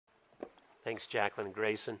Thanks, Jacqueline and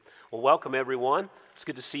Grayson. Well, welcome, everyone. It's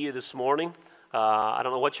good to see you this morning. I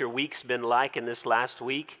don't know what your week's been like in this last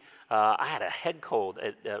week. I had a head cold.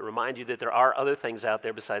 Remind you that there are other things out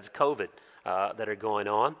there besides COVID that are going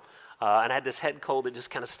on. And I had this head cold that just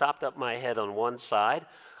kind of stopped up my head on one side.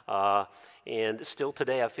 And still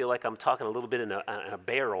today, I feel like I'm talking a little bit in a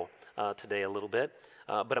barrel today a little bit.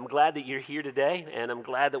 But I'm glad that you're here today, and I'm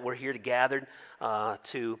glad that we're here gathered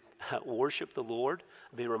to worship the Lord,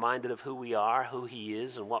 be reminded of who we are, who He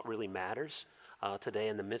is, and what really matters today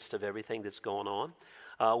in the midst of everything that's going on.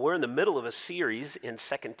 We're in the middle of a series in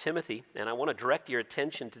 2 Timothy, and I want to direct your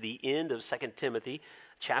attention to the end of 2 Timothy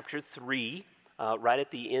chapter 3, right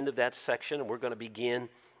at the end of that section, and we're going to begin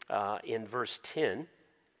in verse 10.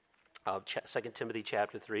 Of 2 Timothy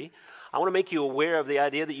chapter 3. I want to make you aware of the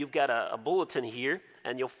idea that you've got a bulletin here,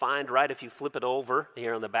 and you'll find right if you flip it over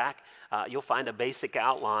here on the back, you'll find a basic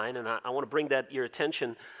outline, and I want to bring that your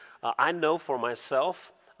attention. I know for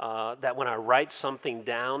myself that when I write something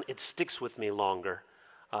down, it sticks with me longer.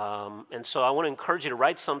 And so I want to encourage you to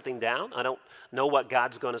write something down. I don't know what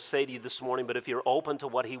God's going to say to you this morning, but if you're open to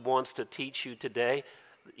what He wants to teach you today,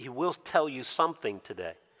 He will tell you something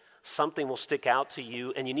today. Something will stick out to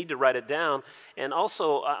you, and you need to write it down. And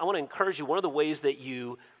also, I want to encourage you, one of the ways that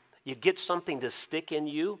you get something to stick in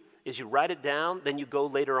you is you write it down, then you go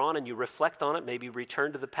later on and you reflect on it, maybe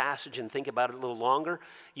return to the passage and think about it a little longer.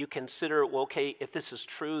 You consider, well, okay, if this is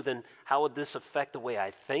true, then how would this affect the way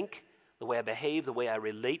I think, the way I behave, the way I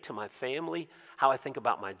relate to my family, how I think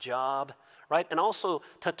about my job, right? And also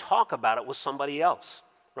to talk about it with somebody else,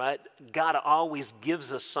 right? God always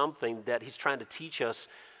gives us something that He's trying to teach us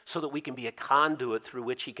so that we can be a conduit through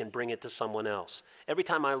which He can bring it to someone else. Every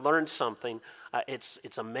time I learn something,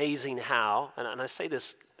 it's amazing how, and I say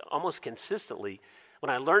this almost consistently, when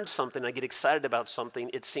I learn something, I get excited about something,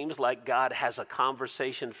 it seems like God has a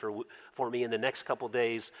conversation for me in the next couple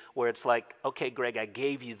days where it's like, okay, Greg, I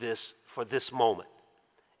gave you this for this moment.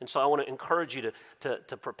 And so I want to encourage you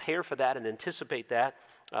to prepare for that and anticipate that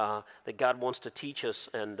God wants to teach us,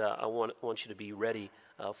 and I want you to be ready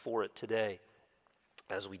for it today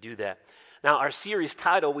as we do that. Now, our series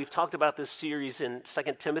title, we've talked about this series in 2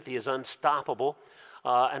 Timothy, is Unstoppable.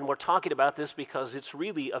 And we're talking about this because it's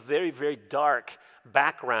really a very, very dark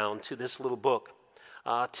background to this little book.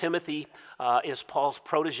 Timothy is Paul's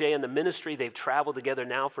protege in the ministry. They've traveled together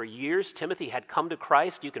now for years. Timothy had come to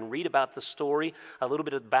Christ. You can read about the story, a little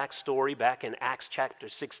bit of the backstory back in Acts chapter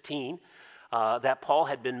 16. That Paul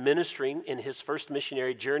had been ministering in his first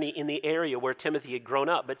missionary journey in the area where Timothy had grown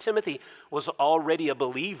up. But Timothy was already a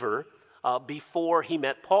believer before he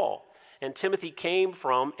met Paul. And Timothy came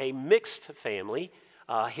from a mixed family.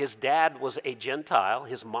 His dad was a Gentile.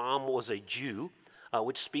 His mom was a Jew,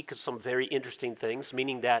 which speaks of some very interesting things,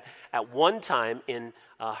 meaning that at one time in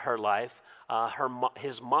her life,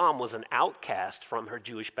 his mom was an outcast from her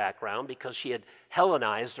Jewish background because she had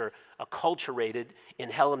Hellenized or acculturated in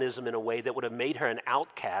Hellenism in a way that would have made her an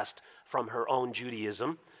outcast from her own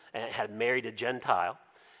Judaism and had married a Gentile.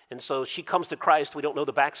 And so she comes to Christ. We don't know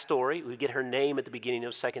the backstory. We get her name at the beginning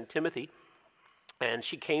of 2 Timothy. And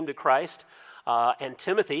she came to Christ. And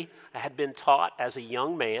Timothy had been taught as a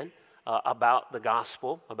young man about the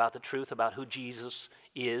gospel, about the truth, about who Jesus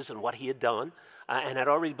is and what He had done, and had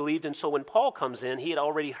already believed. And so when Paul comes in, he had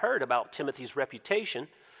already heard about Timothy's reputation,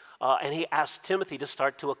 and he asked Timothy to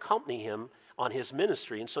start to accompany him on his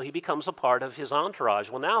ministry. And so he becomes a part of his entourage.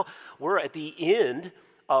 Well, now we're at the end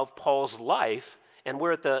of Paul's life, and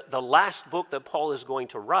we're at the last book that Paul is going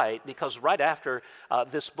to write, because right after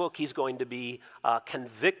this book, he's going to be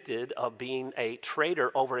convicted of being a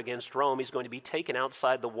traitor over against Rome. He's going to be taken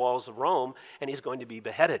outside the walls of Rome, and he's going to be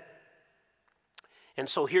beheaded. And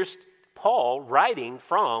so here's Paul writing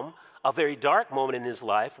from a very dark moment in his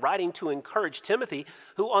life, writing to encourage Timothy,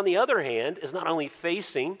 who on the other hand is not only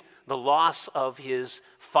facing the loss of his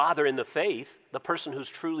father in the faith, the person who's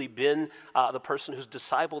truly been the person who's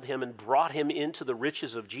discipled him and brought him into the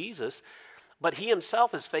riches of Jesus, but he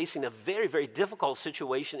himself is facing a very, very difficult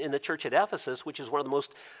situation in the church at Ephesus, which is one of the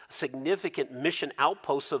most significant mission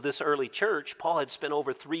outposts of this early church. Paul had spent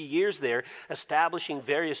over 3 years there establishing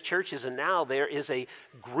various churches, and now there is a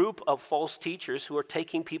group of false teachers who are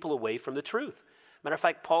taking people away from the truth. Matter of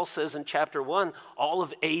fact, Paul says in chapter 1, all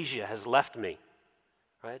of Asia has left me.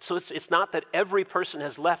 Right? So it's not that every person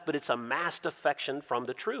has left, but it's a mass defection from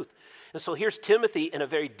the truth. And so here's Timothy in a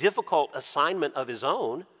very difficult assignment of his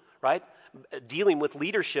own, right? Dealing with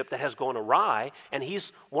leadership that has gone awry, and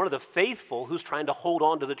he's one of the faithful who's trying to hold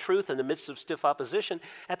on to the truth in the midst of stiff opposition.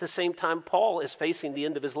 At the same time, Paul is facing the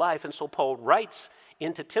end of his life, and so Paul writes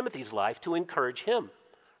into Timothy's life to encourage him,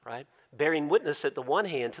 right? bearing witness at the one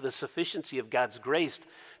hand to the sufficiency of God's grace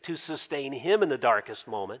to sustain him in the darkest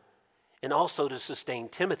moment, and also to sustain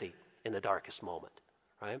Timothy in the darkest moment,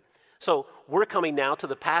 right? So we're coming now to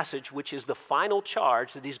the passage which is the final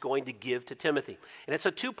charge that he's going to give to Timothy. And it's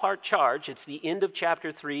a two-part charge. It's the end of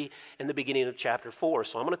chapter 3 and the beginning of chapter 4.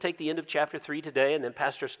 So I'm going to take the end of chapter 3 today, and then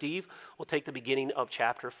Pastor Steve will take the beginning of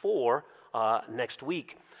chapter 4 next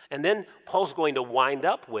week. And then Paul's going to wind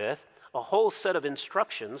up with a whole set of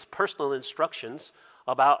instructions, personal instructions,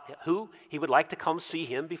 about who he would like to come see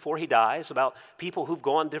him before he dies, about people who've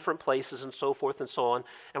gone different places and so forth and so on.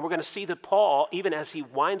 And we're going to see that Paul, even as he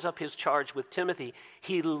winds up his charge with Timothy,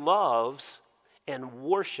 he loves and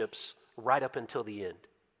worships right up until the end.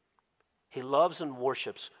 He loves and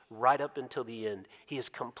worships right up until the end. He is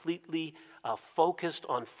completely focused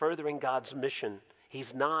on furthering God's mission.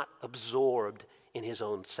 He's not absorbed in his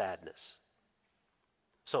own sadness.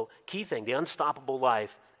 So, key thing, the unstoppable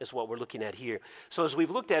life is what we're looking at here. So as we've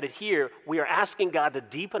looked at it here, we are asking God to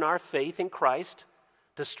deepen our faith in Christ,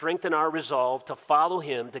 to strengthen our resolve, to follow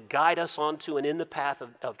him, to guide us onto and in the path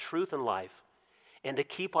of truth and life, and to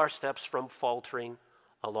keep our steps from faltering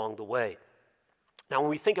along the way. Now when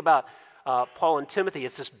we think about Paul and Timothy,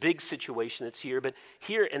 it's this big situation that's here, but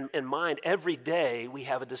here in mind, every day we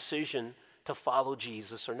have a decision to follow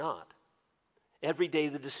Jesus or not. Every day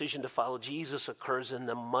the decision to follow Jesus occurs in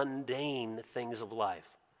the mundane things of life.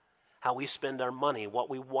 How we spend our money, what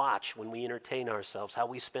we watch when we entertain ourselves, how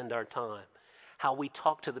we spend our time, how we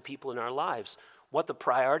talk to the people in our lives, what the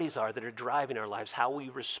priorities are that are driving our lives, how we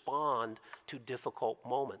respond to difficult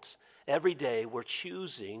moments. Every day we're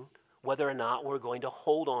choosing whether or not we're going to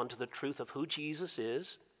hold on to the truth of who Jesus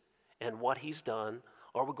is and what he's done,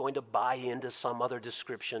 or we're going to buy into some other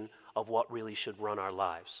description of what really should run our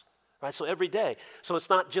lives. Right, so every day. So it's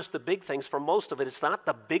not just the big things. For most of it, it's not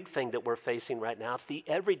the big thing that we're facing right now. It's the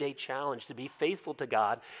everyday challenge to be faithful to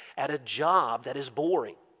God at a job that is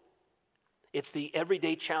boring. It's the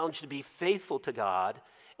everyday challenge to be faithful to God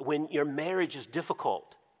when your marriage is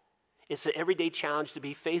difficult. It's the everyday challenge to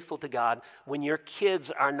be faithful to God when your kids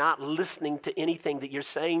are not listening to anything that you're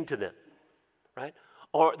saying to them, right?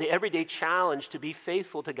 Or the everyday challenge to be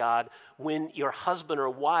faithful to God when your husband or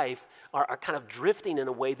wife are kind of drifting in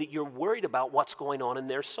a way that you're worried about what's going on in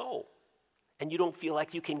their soul. And you don't feel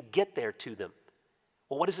like you can get there to them.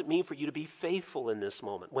 Well, what does it mean for you to be faithful in this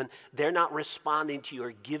moment when they're not responding to you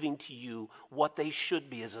or giving to you what they should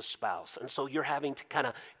be as a spouse? And so you're having to kind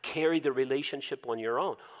of carry the relationship on your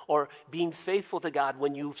own. Or being faithful to God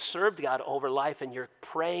when you've served God over life and you're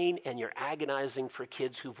praying and you're agonizing for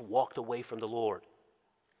kids who've walked away from the Lord.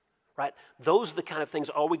 Right? Those are the kind of things,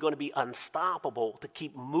 are we going to be unstoppable to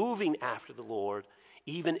keep moving after the Lord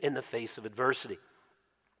even in the face of adversity?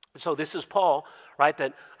 So this is Paul, right,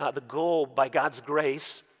 that the goal by God's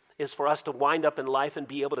grace is for us to wind up in life and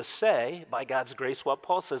be able to say, by God's grace, what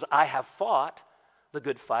Paul says, I have fought the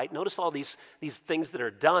good fight. Notice all these things that are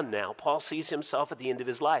done now. Paul sees himself at the end of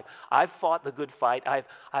his life. I've fought the good fight. I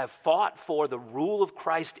have fought for the rule of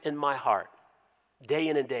Christ in my heart, day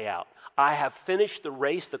in and day out. I have finished the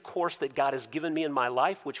race, the course that God has given me in my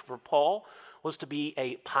life, which for Paul was to be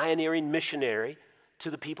a pioneering missionary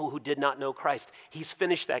to the people who did not know Christ. He's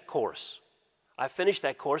finished that course. I finished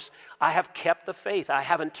that course. I have kept the faith. I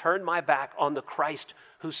haven't turned my back on the Christ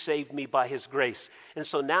who saved me by his grace. And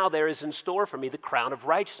so now there is in store for me the crown of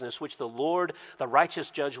righteousness, which the Lord, the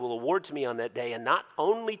righteous judge, will award to me on that day, and not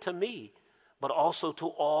only to me, but also to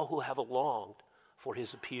all who have longed for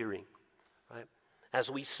his appearing. Right? As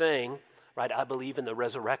we sang, right, I believe in the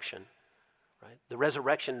resurrection. Right? The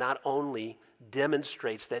resurrection not only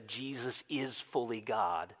demonstrates that Jesus is fully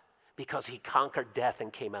God because he conquered death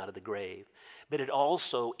and came out of the grave, but it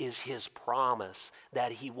also is his promise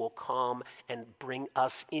that he will come and bring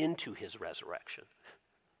us into his resurrection.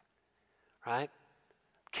 Right?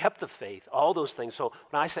 Kept the faith, all those things. So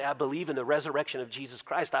when I say I believe in the resurrection of Jesus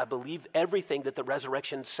Christ, I believe everything that the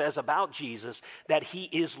resurrection says about Jesus, that he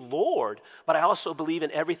is Lord. But I also believe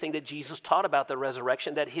in everything that Jesus taught about the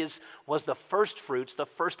resurrection, that his was the first fruits, the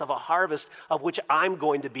first of a harvest of which I'm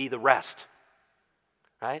going to be the rest.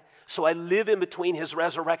 Right? So I live in between his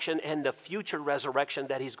resurrection and the future resurrection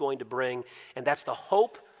that he's going to bring. And that's the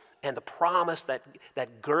hope and the promise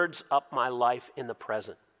that girds up my life in the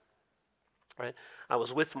present. Right? I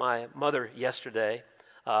was with my mother yesterday,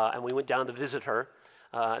 and we went down to visit her,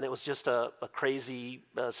 and it was just a crazy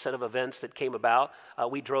set of events that came about.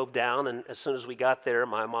 We drove down, and as soon as we got there,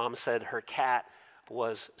 my mom said her cat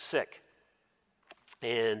was sick.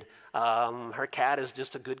 And her cat is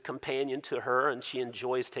just a good companion to her, and she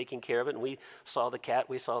enjoys taking care of it. And we saw the cat.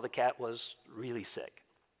 We saw the cat was really sick.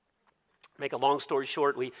 Make a long story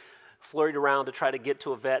short, we flurried around to try to get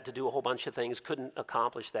to a vet to do a whole bunch of things, couldn't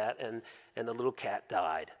accomplish that, and the little cat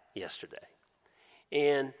died yesterday.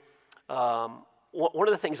 And one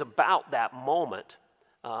of the things about that moment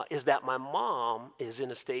is that my mom is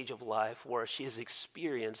in a stage of life where she has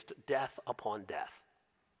experienced death upon death.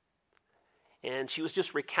 And she was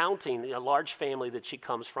just recounting a large family that she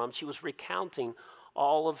comes from. She was recounting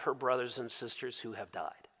all of her brothers and sisters who have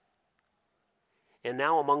died. And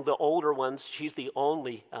now among the older ones, she's the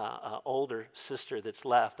only older sister that's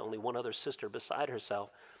left, only one other sister beside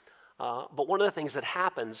herself. But one of the things that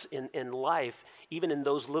happens in life, even in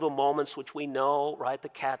those little moments which we know, right? The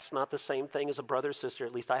cat's not the same thing as a brother or sister.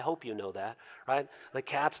 At least I hope you know that, right? The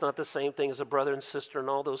cat's not the same thing as a brother and sister and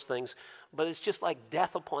all those things. But it's just like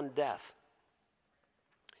death upon death.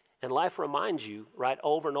 And life reminds you, right,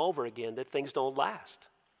 over and over again that things don't last.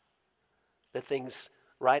 That things,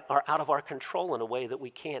 right, are out of our control in a way that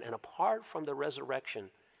we can't. And apart from the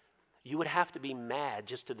resurrection, you would have to be mad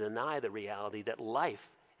just to deny the reality that life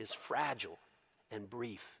is fragile and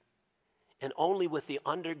brief. And only with the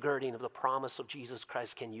undergirding of the promise of Jesus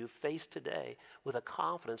Christ can you face today with a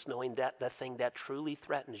confidence knowing that the thing that truly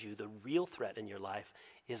threatens you, the real threat in your life,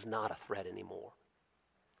 is not a threat anymore.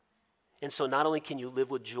 And so not only can you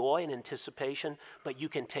live with joy and anticipation, but you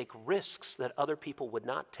can take risks that other people would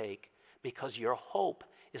not take because your hope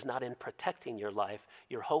is not in protecting your life.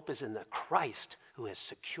 Your hope is in the Christ who has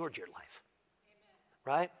secured your life.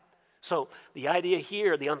 Amen. Right? So the idea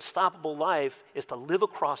here, the unstoppable life, is to live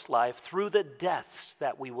across life through the deaths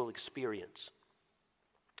that we will experience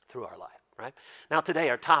through our life. Right? Now today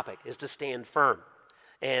our topic is to stand firm.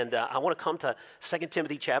 And I want to come to 2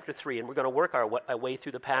 Timothy chapter 3, and we're going to work our way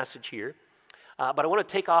through the passage here. But I want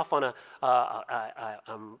to take off on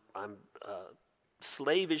I'm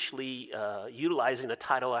slavishly utilizing a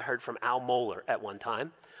title I heard from Al Mohler at one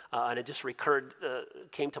time. And it just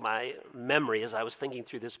came to my memory as I was thinking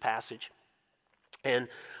through this passage. And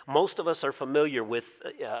most of us are familiar with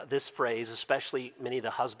this phrase, especially many of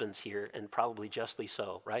the husbands here, and probably justly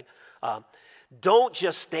so, right? Don't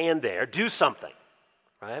just stand there, do something.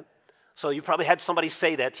 Right? So you probably had somebody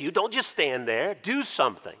say that to you. Don't just stand there. Do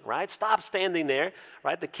something, right? Stop standing there,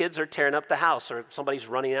 right? The kids are tearing up the house or somebody's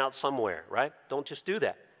running out somewhere, right? Don't just do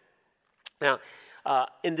that. Now,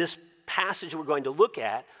 in this passage we're going to look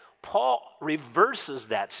at, Paul reverses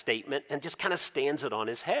that statement and just kind of stands it on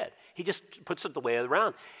his head. He just puts it the way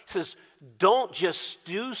around. He says, don't just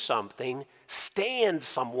do something, stand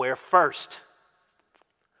somewhere first.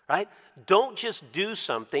 Right? Don't just do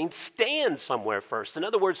something, stand somewhere first. In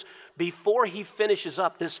other words, before he finishes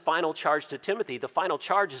up this final charge to Timothy, the final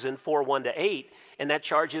charge is in 4:1-8, and that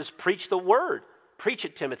charge is preach the word. Preach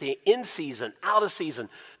it, Timothy, in season, out of season.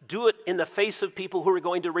 Do it in the face of people who are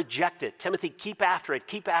going to reject it. Timothy, keep after it,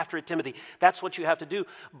 Timothy. That's what you have to do.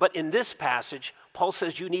 But in this passage, Paul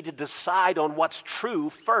says you need to decide on what's true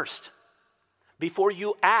first. Before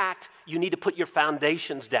you act, you need to put your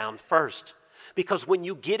foundations down first. Because when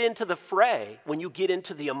you get into the fray, when you get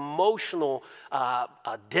into the emotional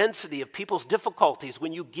density of people's difficulties,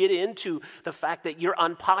 when you get into the fact that you're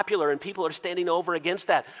unpopular and people are standing over against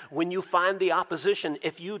that, when you find the opposition,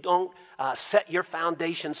 if you don't set your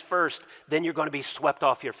foundations first, then you're going to be swept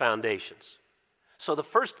off your foundations. So the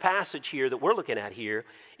first passage here that we're looking at here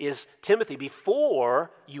is, Timothy,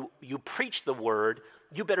 before you preach the word,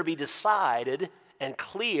 you better be decided and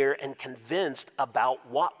clear and convinced about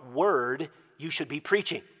what word you should be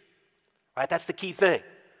preaching, right? That's the key thing,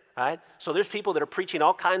 right? So there's people that are preaching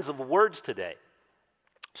all kinds of words today.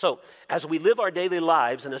 So as we live our daily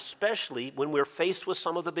lives, and especially when we're faced with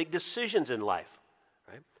some of the big decisions in life,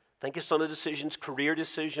 right? Think of some of the decisions, career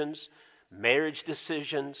decisions, marriage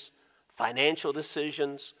decisions, financial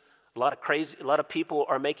decisions. A lot of people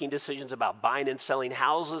are making decisions about buying and selling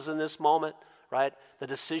houses in this moment. Right? The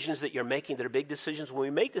decisions that you're making that are big decisions. When we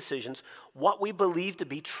make decisions, what we believe to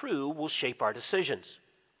be true will shape our decisions.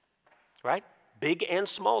 Right? Big and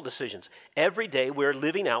small decisions. Every day we're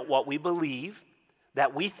living out what we believe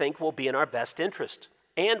that we think will be in our best interest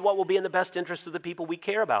and what will be in the best interest of the people we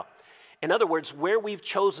care about. In other words, where we've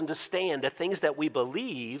chosen to stand, the things that we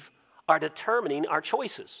believe are determining our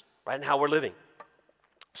choices, right, and how we're living.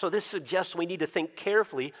 So this suggests we need to think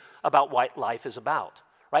carefully about what life is about.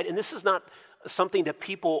 Right? And this is not something that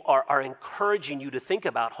people are encouraging you to think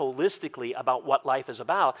about holistically about what life is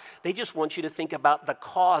about. They just want you to think about the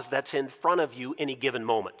cause that's in front of you any given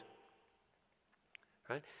moment.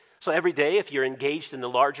 Right? So every day, if you're engaged in the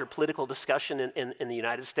larger political discussion in the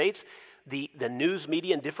United States, the news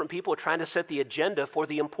media and different people are trying to set the agenda for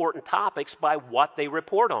the important topics by what they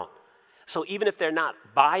report on. So even if they're not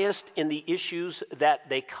biased in the issues that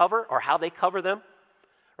they cover or how they cover them,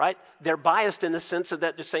 right? They're biased in the sense of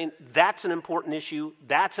that they're saying that's an important issue,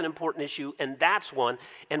 and that's one,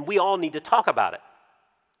 and we all need to talk about it.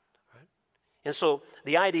 Right? And so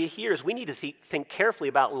the idea here is we need to think carefully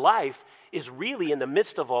about life is really in the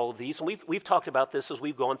midst of all of these, and we've talked about this as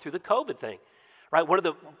we've gone through the COVID thing. Right? One of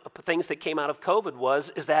the things that came out of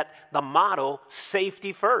COVID is that the motto,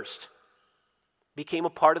 safety first, became a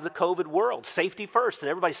part of the COVID world. Safety first, and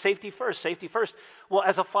everybody, safety first, safety first. Well,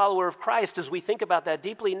 as a follower of Christ, as we think about that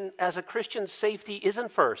deeply, as a Christian, safety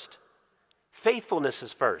isn't first. Faithfulness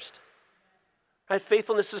is first. Right?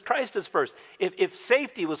 Faithfulness is Christ is first. If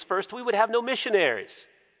safety was first, we would have no missionaries.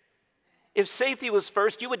 If safety was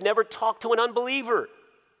first, you would never talk to an unbeliever.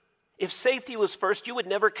 If safety was first, you would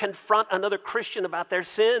never confront another Christian about their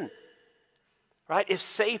sin. Right? If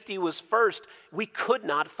safety was first, we could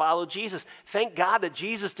not follow Jesus. Thank God that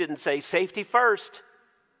Jesus didn't say safety first.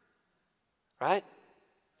 Right?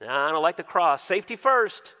 I don't like the cross. Safety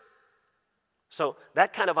first. So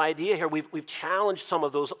that kind of idea here, we've challenged some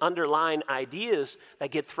of those underlying ideas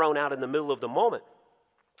that get thrown out in the middle of the moment.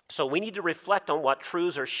 So we need to reflect on what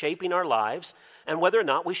truths are shaping our lives and whether or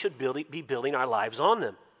not we should be building our lives on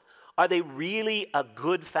them. Are they really a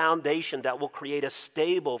good foundation that will create a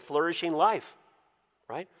stable, flourishing life?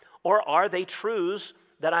 Right? Or are they truths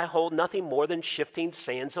that I hold nothing more than shifting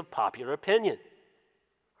sands of popular opinion?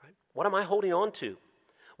 Right? What am I holding on to?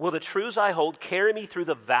 Will the truths I hold carry me through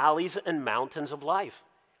the valleys and mountains of life?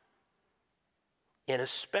 And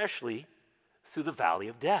especially through the valley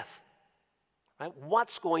of death. Right?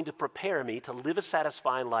 What's going to prepare me to live a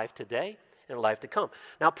satisfying life today and a life to come?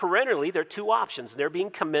 Now, perennially, there are two options. They're being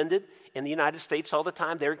commended in the United States all the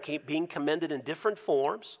time. They're being commended in different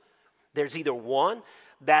forms. There's either one,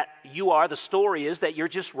 that the story is that you're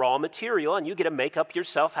just raw material and you get to make up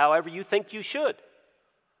yourself however you think you should,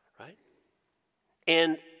 right?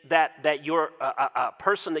 And that you're a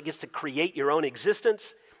person that gets to create your own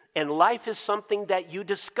existence, and life is something that you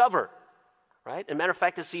discover, right? As a matter of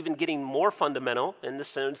fact, it's even getting more fundamental in the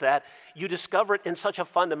sense that you discover it in such a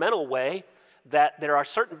fundamental way that there are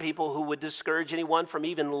certain people who would discourage anyone from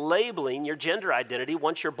even labeling your gender identity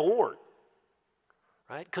once you're born.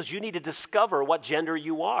 Right? Because you need to discover what gender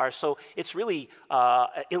you are. So it's really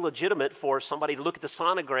illegitimate for somebody to look at the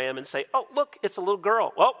sonogram and say, oh, look, it's a little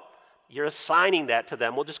girl. Well, you're assigning that to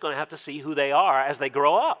them. We're just going to have to see who they are as they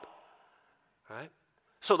grow up. Right?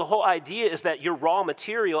 So the whole idea is that you're raw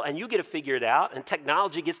material and you get to figure it out, and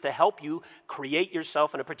technology gets to help you create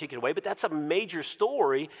yourself in a particular way. But that's a major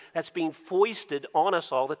story that's being foisted on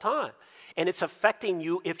us all the time. And it's affecting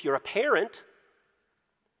you if you're a parent.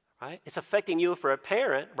 Right? It's affecting you if you're a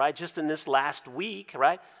parent, right? Just in this last week,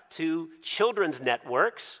 right? 2 children's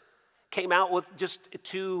networks came out with just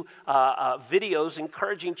 2 videos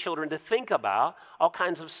encouraging children to think about all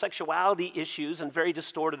kinds of sexuality issues in very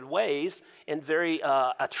distorted ways, in very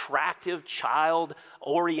attractive,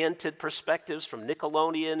 child-oriented perspectives from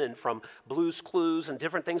Nickelodeon and from Blue's Clues and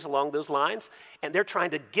different things along those lines. And they're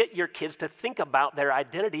trying to get your kids to think about their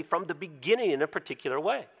identity from the beginning in a particular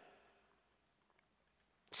way.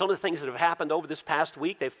 Some of the things that have happened over this past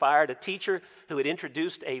week, they fired a teacher who had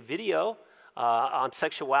introduced a video on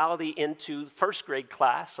sexuality into first grade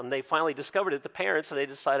class, and they finally discovered it, the parents, and they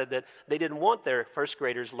decided that they didn't want their first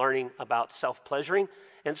graders learning about self-pleasuring,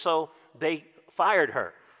 and so they fired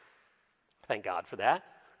her. Thank God for that,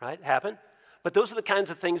 right? It happened. But those are the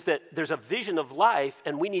kinds of things that there's a vision of life,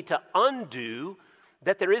 and we need to undo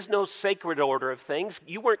that there is no sacred order of things.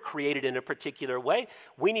 You weren't created in a particular way.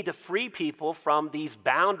 We need to free people from these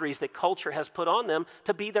boundaries that culture has put on them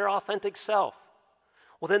to be their authentic self.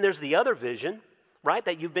 Well, then there's the other vision, right,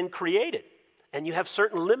 that you've been created, and you have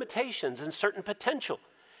certain limitations and certain potential.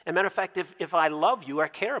 As a matter of fact, if I love you or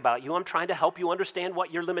care about you, I'm trying to help you understand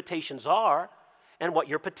what your limitations are and what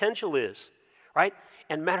your potential is, right?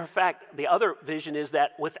 And matter of fact, the other vision is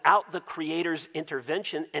that without the Creator's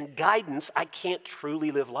intervention and guidance, I can't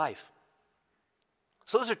truly live life.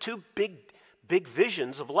 So those are 2 big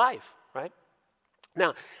visions of life, right?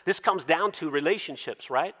 Now, this comes down to relationships,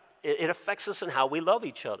 right? It affects us in how we love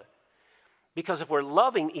each other. Because if we're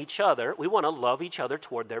loving each other, we want to love each other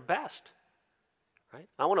toward their best, right?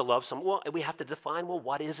 I want to love someone. Well, we have to define, well,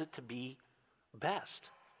 what is it to be best?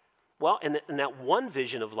 Well, in that one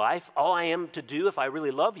vision of life, all I am to do if I really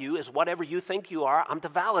love you is whatever you think you are, I'm to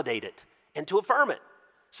validate it and to affirm it.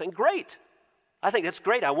 Saying, great, I think that's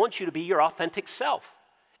great. I want you to be your authentic self.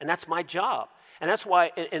 And that's my job. And that's why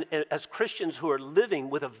as Christians who are living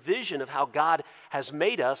with a vision of how God has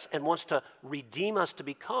made us and wants to redeem us to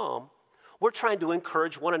become, we're trying to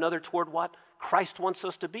encourage one another toward what Christ wants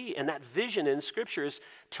us to be. And that vision in Scripture is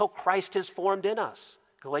till Christ is formed in us.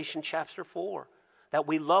 Galatians chapter 4. that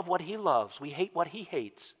we love what he loves, we hate what he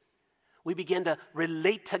hates. We begin to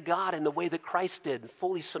relate to God in the way that Christ did,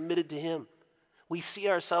 fully submitted to him. We see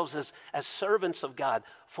ourselves as servants of God,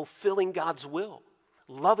 fulfilling God's will,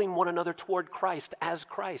 loving one another toward Christ as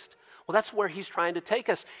Christ. Well, that's where he's trying to take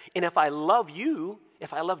us. And if I love you,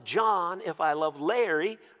 if I love John, if I love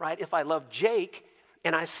Larry, right, if I love Jake,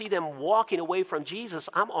 and I see them walking away from Jesus,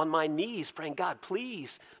 I'm on my knees praying, God,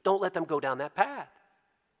 please don't let them go down that path.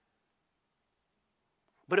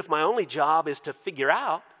 But if my only job is to figure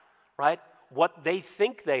out, right, what they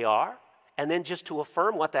think they are, and then just to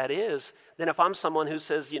affirm what that is, then if I'm someone who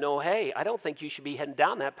says, hey, I don't think you should be heading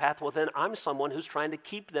down that path, well, then I'm someone who's trying to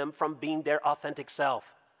keep them from being their authentic self.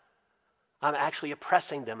 I'm actually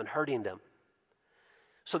oppressing them and hurting them.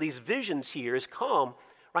 So these visions here is come,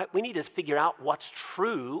 right? We need to figure out what's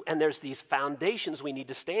true, and there's these foundations we need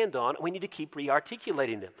to stand on. We need to keep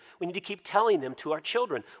re-articulating them. We need to keep telling them to our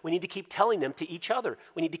children. We need to keep telling them to each other.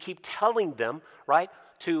 We need to keep telling them, right,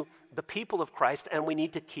 to the people of Christ, and we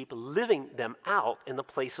need to keep living them out in the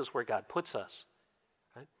places where God puts us.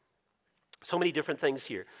 Right? So many different things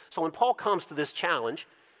here. So when Paul comes to this challenge,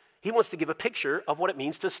 he wants to give a picture of what it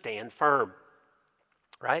means to stand firm,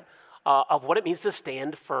 right? Of what it means to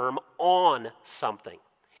stand firm on something.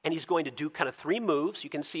 And he's going to do kind of three moves. You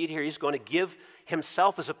can see it here. He's going to give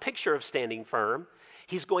himself as a picture of standing firm.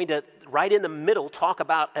 He's going to, right in the middle, talk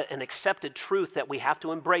about an accepted truth that we have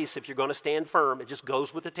to embrace if you're going to stand firm. It just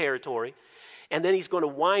goes with the territory. And then he's going to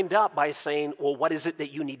wind up by saying, well, what is it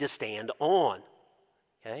that you need to stand on?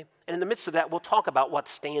 Okay? And in the midst of that, we'll talk about what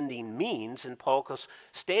standing means in Paul, because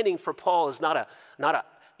standing for Paul is not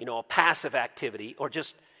a passive activity or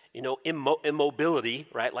just immobility,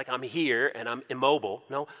 right? Like I'm here and I'm immobile.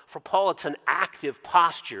 No, for Paul, it's an active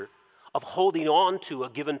posture of holding on to a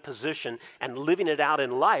given position and living it out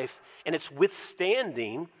in life, and it's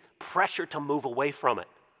withstanding pressure to move away from it,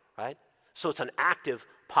 right? So it's an active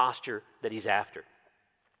posture that he's after.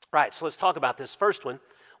 Right, so let's talk about this first one,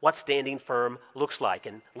 what standing firm looks like.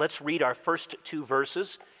 And let's read our first two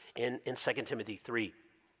verses in 2 Timothy 3.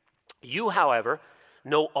 You, however,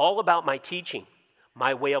 know all about my teaching,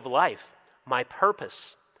 my way of life, my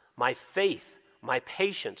purpose, my faith, my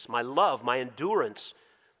patience, my love, my endurance,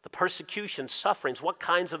 the persecution, sufferings, what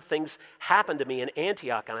kinds of things happened to me in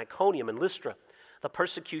Antioch and Iconium and Lystra, the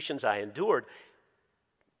persecutions I endured,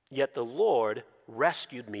 yet the Lord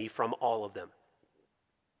rescued me from all of them.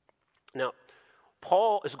 Now,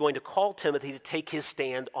 Paul is going to call Timothy to take his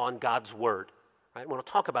stand on God's word. Right? We'll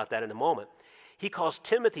talk about that in a moment. He calls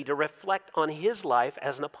Timothy to reflect on his life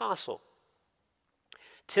as an apostle.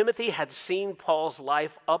 Timothy had seen Paul's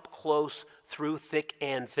life up close through thick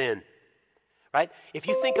and thin. Right? If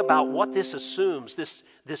you think about what this assumes,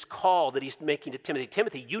 this call that he's making to Timothy,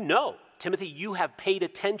 Timothy, you have paid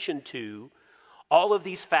attention to all of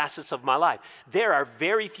these facets of my life. There are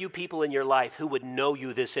very few people in your life who would know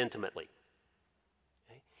you this intimately.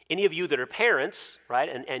 Okay? Any of you that are parents, right,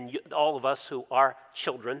 and all of us who are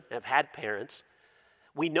children have had parents,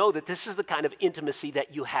 we know that this is the kind of intimacy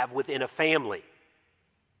that you have within a family.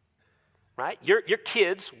 Right? Your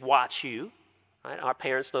kids watch you. Right? Our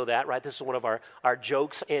parents know that, right? This is one of our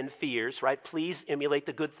jokes and fears, right? Please emulate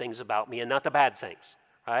the good things about me and not the bad things,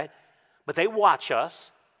 right? But they watch us,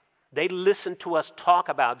 they listen to us talk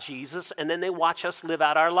about Jesus, and then they watch us live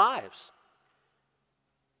out our lives.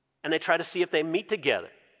 And they try to see if they meet together.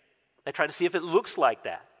 They try to see if it looks like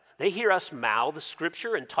that. They hear us mouth the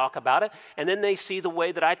scripture and talk about it, and then they see the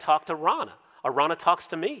way that I talk to Rana, or Rana talks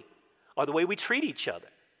to me, or the way we treat each other,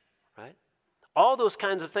 right? All those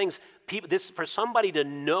kinds of things, for somebody to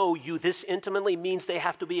know you this intimately means they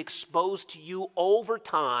have to be exposed to you over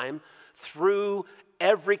time through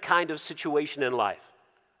every kind of situation in life,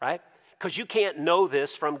 right? Because you can't know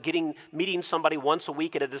this from meeting somebody once a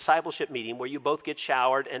week at a discipleship meeting where you both get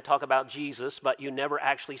showered and talk about Jesus, but you never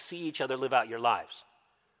actually see each other live out your lives,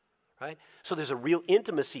 right? So there's a real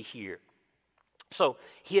intimacy here. So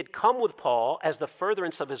he had come with Paul as the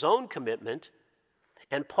furtherance of his own commitment,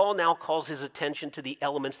 and Paul now calls his attention to the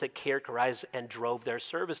elements that characterized and drove their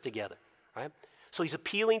service together, right? So he's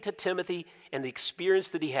appealing to Timothy and the experience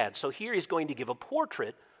that he had. So here he's going to give a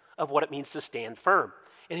portrait of what it means to stand firm.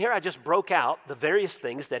 And here I just broke out the various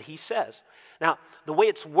things that he says. Now, the way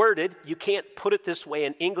it's worded, you can't put it this way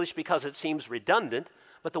in English because it seems redundant,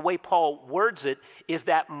 but the way Paul words it is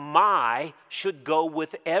that my should go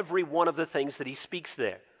with every one of the things that he speaks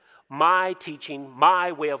there. My teaching,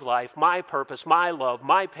 my way of life, my purpose, my love,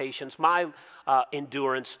 my patience, my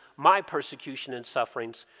endurance, my persecution and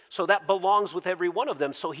sufferings. So that belongs with every one of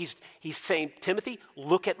them. So he's saying, Timothy,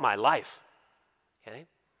 look at my life. Okay?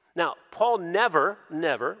 Now, Paul never,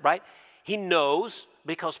 right? He knows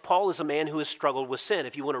because Paul is a man who has struggled with sin.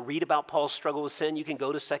 If you want to read about Paul's struggle with sin, you can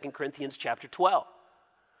go to 2 Corinthians chapter 12.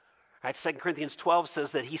 Right, 2 Corinthians 12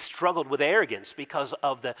 says that he struggled with arrogance because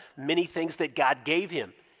of the many things that God gave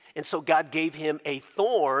him. And so God gave him a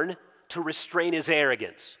thorn to restrain his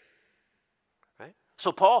arrogance. Right?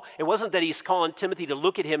 So Paul, it wasn't that he's calling Timothy to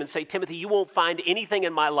look at him and say, Timothy, you won't find anything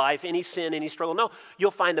in my life, any sin, any struggle. No, you'll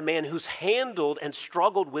find a man who's handled and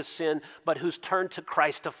struggled with sin, but who's turned to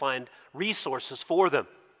Christ to find resources for them.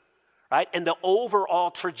 Right? And the overall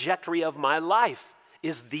trajectory of my life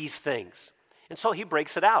is these things. And so he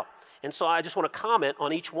breaks it out. And so I just want to comment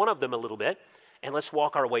on each one of them a little bit, and let's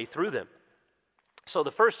walk our way through them. So the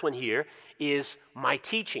first one here is my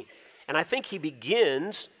teaching. And I think he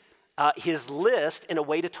begins his list in a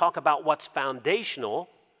way to talk about what's foundational,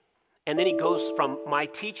 and then he goes from my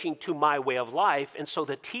teaching to my way of life. And so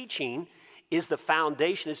the teaching is the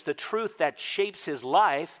foundation. It's the truth that shapes his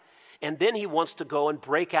life. And then he wants to go and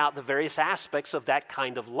break out the various aspects of that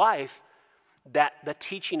kind of life that the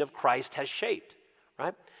teaching of Christ has shaped,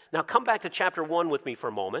 right? Now come back to chapter 1 with me for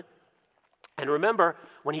a moment. And remember,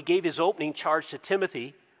 when he gave his opening charge to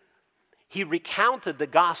Timothy, he recounted the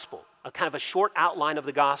gospel, a kind of a short outline of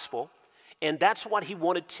the gospel. And that's what he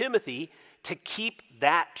wanted Timothy to keep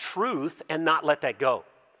that truth and not let that go.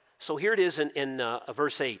 So here it is in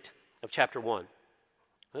verse 8 of chapter 1.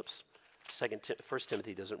 Oops, 1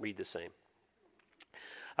 Timothy doesn't read the same.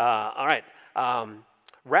 All right.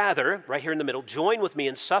 Rather, right here in the middle, join with me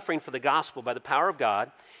in suffering for the gospel by the power of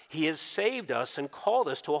God. He has saved us and called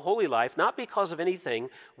us to a holy life, not because of anything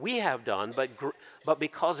we have done, but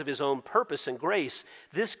because of his own purpose and grace.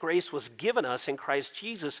 This grace was given us in Christ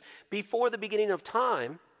Jesus before the beginning of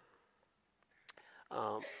time,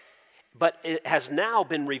 but it has now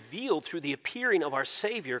been revealed through the appearing of our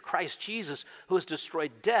Savior, Christ Jesus, who has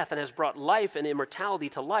destroyed death and has brought life and immortality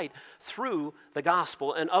to light through the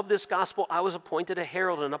gospel. And of this gospel I was appointed a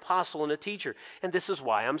herald, an apostle, and a teacher. And this is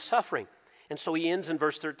why I'm suffering. And so he ends in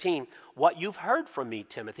verse 13. What you've heard from me,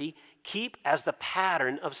 Timothy, keep as the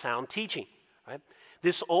pattern of sound teaching. Right?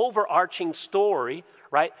 This overarching story,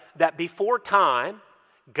 right, that before time,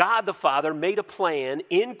 God the Father made a plan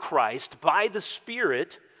in Christ by the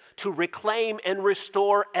Spirit to reclaim and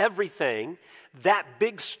restore everything. That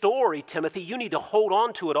big story, Timothy, you need to hold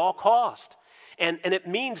on to at all cost. And it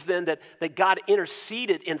means then that God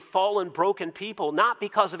interceded in fallen, broken people, not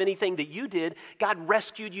because of anything that you did. God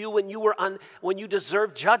rescued you when you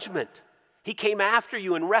deserved judgment. He came after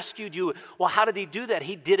you and rescued you. Well, how did he do that?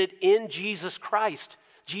 He did it in Jesus Christ.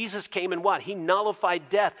 Jesus came and what? He nullified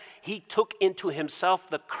death. He took into himself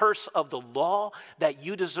the curse of the law that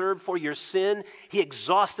you deserved for your sin. He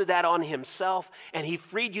exhausted that on himself, and he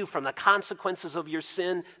freed you from the consequences of your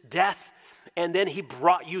sin, death, and then he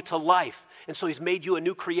brought you to life. And so he's made you a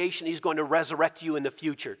new creation. He's going to resurrect you in the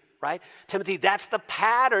future, right? Timothy, that's the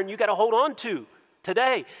pattern you got to hold on to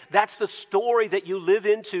today. That's the story that you live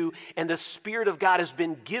into, and the Spirit of God has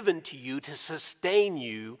been given to you to sustain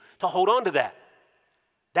you to hold on to that.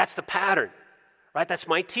 That's the pattern, right? That's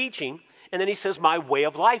my teaching. And then he says, my way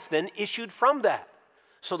of life then issued from that.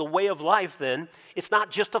 So the way of life then, it's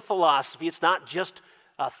not just a philosophy. It's not just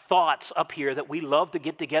thoughts up here that we love to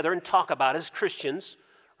get together and talk about as Christians,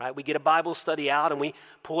 right? We get a Bible study out and we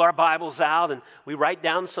pull our Bibles out and we write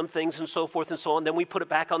down some things and so forth and so on. Then we put it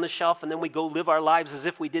back on the shelf and then we go live our lives as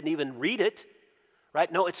if we didn't even read it. Right?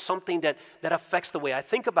 No, it's something that affects the way I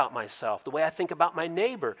think about myself, the way I think about my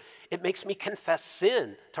neighbor. It makes me confess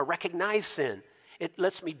sin, to recognize sin. It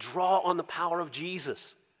lets me draw on the power of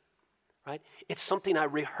Jesus. Right? It's something I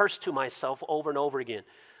rehearse to myself over and over again.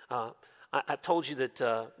 I've told you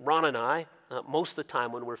that Ron and I, most of the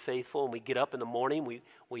time when we're faithful and we get up in the morning,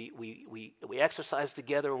 we exercise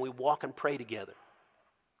together and we walk and pray together.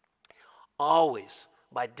 Always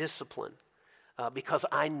by discipline, because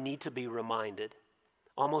I need to be reminded.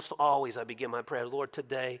 Almost always I begin my prayer, Lord,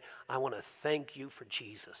 today I want to thank you for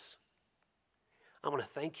Jesus. I want to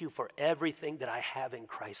thank you for everything that I have in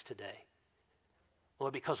Christ today.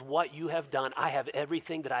 Lord, because what you have done, I have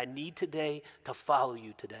everything that I need today to follow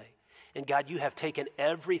you today. And God, you have taken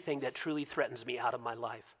everything that truly threatens me out of my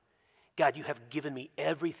life. God, you have given me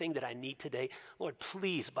everything that I need today. Lord,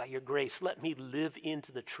 please, by your grace, let me live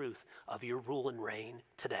into the truth of your rule and reign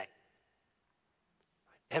today.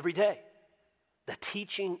 Every day. The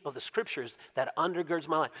teaching of the Scriptures that undergirds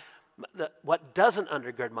my life. What doesn't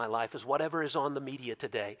undergird my life is whatever is on the media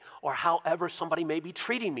today or however somebody may be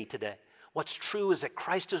treating me today. What's true is that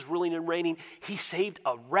Christ is ruling and reigning. He saved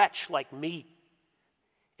a wretch like me,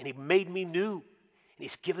 and he made me new, and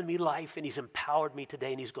he's given me life, and he's empowered me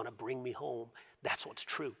today, and he's going to bring me home. That's what's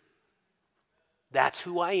true. That's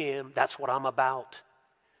who I am. That's what I'm about.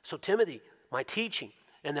 So Timothy, my teaching,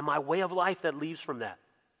 and then my way of life that leaves from that.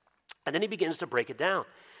 And then he begins to break it down.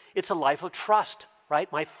 It's a life of trust,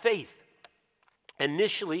 right? My faith.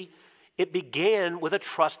 Initially, it began with a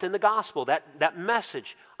trust in the gospel, that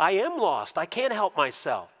message. I am lost. I can't help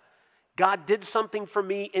myself. God did something for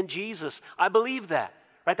me in Jesus. I believe that,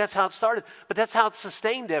 right? That's how it started. But that's how it's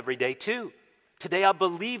sustained every day too. Today I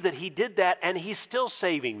believe that he did that and he's still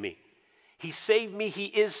saving me. He saved me, he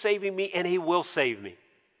is saving me, and he will save me,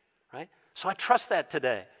 right? So I trust that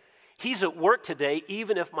today. He's at work today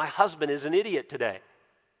even if my husband is an idiot today.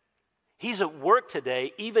 He's at work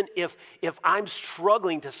today even if I'm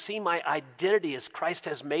struggling to see my identity as Christ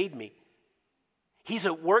has made me. He's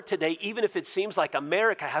at work today even if it seems like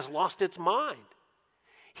America has lost its mind.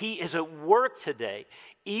 He is at work today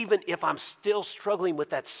even if I'm still struggling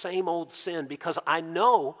with that same old sin, because I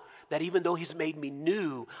know that even though he's made me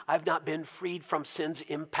new, I've not been freed from sin's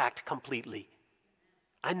impact completely.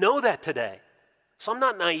 I know that today. So I'm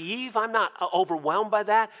not naive, I'm not overwhelmed by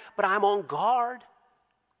that, but I'm on guard.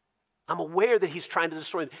 I'm aware that he's trying to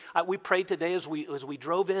destroy me. We prayed today as we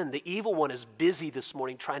drove in. The evil one is busy this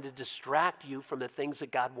morning trying to distract you from the things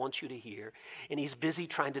that God wants you to hear. And he's busy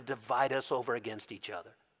trying to divide us over against each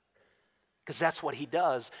other. Because that's what he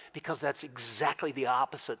does, because that's exactly the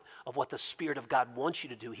opposite of what the Spirit of God wants you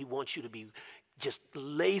to do. He wants you to be just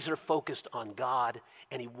laser focused on God,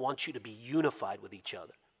 and he wants you to be unified with each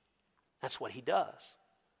other. That's what he does.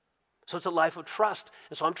 So it's a life of trust.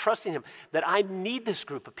 And so I'm trusting him that I need this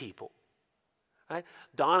group of people. Right?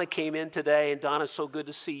 Donna came in today, and Donna, so good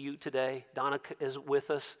to see you today. Donna is with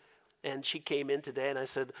us, and she came in today, and I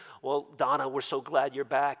said, well, Donna, we're so glad you're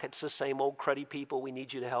back. It's the same old cruddy people. We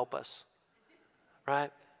need you to help us.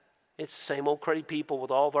 Right? It's the same old cruddy people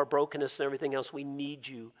with all of our brokenness and everything else. We need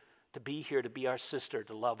you to be here, to be our sister,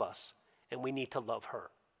 to love us, and we need to love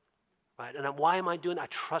her. Right? And why am I doing that? I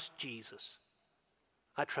trust Jesus.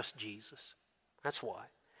 I trust Jesus. That's why.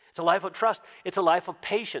 It's a life of trust. It's a life of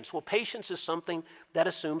patience. Well, patience is something that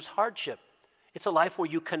assumes hardship. It's a life where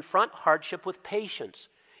you confront hardship with patience.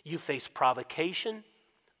 You face provocation,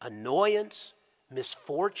 annoyance,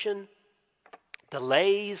 misfortune,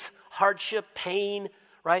 delays, hardship, pain,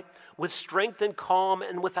 right? With strength and calm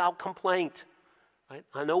and without complaint. Right?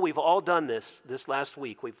 I know we've all done this last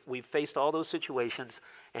week. We've faced all those situations,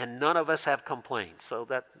 and none of us have complained. So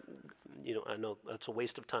that, I know that's a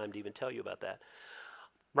waste of time to even tell you about that.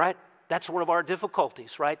 Right? That's one of our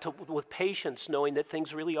difficulties, right? With patience, knowing that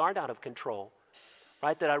things really aren't out of control,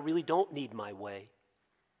 right? That I really don't need my way.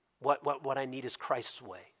 What I need is Christ's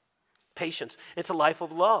way. Patience. It's a life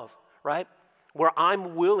of love, right? Where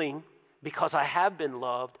I'm willing, because I have been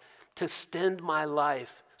loved, to extend my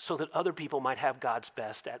life so that other people might have God's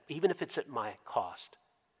best, even if it's at my cost.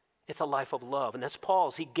 It's a life of love, and that's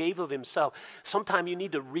Paul's. He gave of himself. Sometime you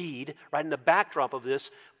need to read, right in the backdrop of this,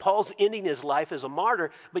 Paul's ending his life as a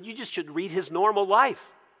martyr, but you just should read his normal life.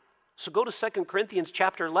 So go to 2 Corinthians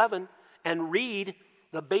chapter 11 and read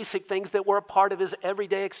the basic things that were a part of his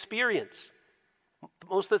everyday experience.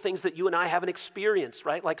 Most of the things that you and I haven't experienced,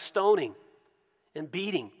 right? Like stoning and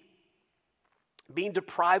beating, being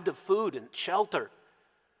deprived of food and shelter,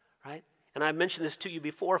 right? And I mentioned this to you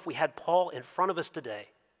before. If we had Paul in front of us today,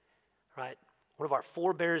 right, one of our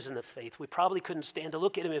forebears in the faith, we probably couldn't stand to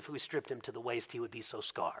look at him if we stripped him to the waist. He would be so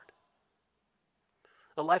scarred.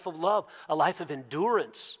 A life of love, a life of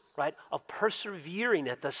endurance, right, of persevering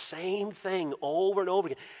at the same thing over and over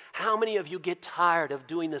again. How many of you get tired of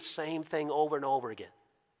doing the same thing over and over again?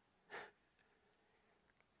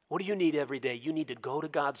 What do you need every day? You need to go to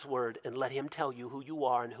God's word and let him tell you who you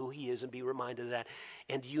are and who he is and be reminded of that.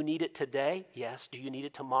 And do you need it today? Yes. Do you need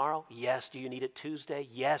it tomorrow? Yes. Do you need it Tuesday?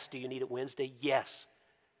 Yes. Do you need it Wednesday? Yes.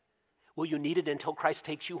 Will you need it until Christ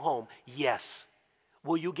takes you home? Yes.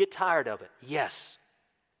 Will you get tired of it? Yes.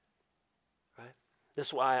 Right? This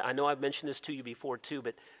is why I know I've mentioned this to you before too,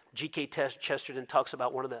 but G.K. Chesterton talks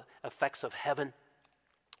about one of the effects of heaven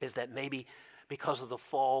is that maybe because of the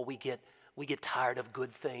fall we get tired of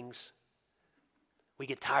good things. We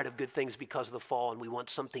get tired of good things because of the fall, and we want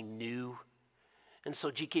something new. And so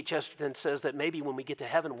G.K. Chesterton says that maybe when we get to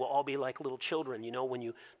heaven, we'll all be like little children. You know, when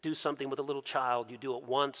you do something with a little child, you do it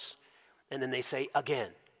once, and then they say again.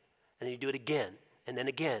 And then you do it again, and then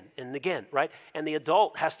again, and again, right? And the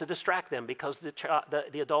adult has to distract them because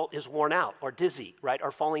the adult is worn out or dizzy, right?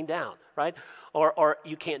 Or falling down, right? Or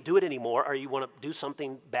you can't do it anymore, or you want to do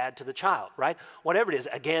something bad to the child, right? Whatever it is,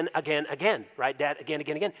 again, right? Dad,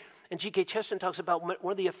 again. And G.K. Chesterton talks about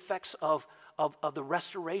one of the effects of the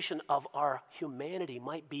restoration of our humanity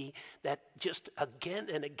might be that just again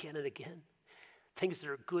and again and again, things that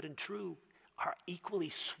are good and true are equally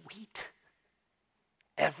sweet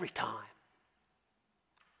every time.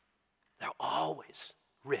 They're always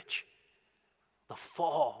rich. The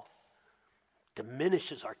fall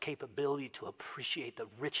diminishes our capability to appreciate the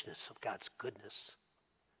richness of God's goodness.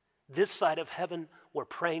 This side of heaven, we're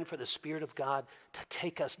praying for the Spirit of God to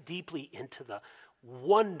take us deeply into the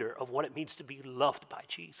wonder of what it means to be loved by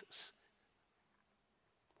Jesus.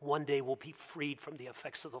 One day we'll be freed from the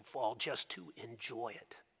effects of the fall just to enjoy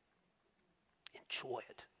it. Enjoy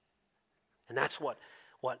it. And that's what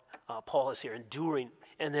Paul is here, enduring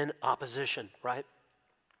and then opposition, right?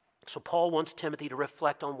 So Paul wants Timothy to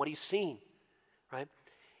reflect on what he's seen, right?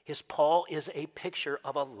 Paul is a picture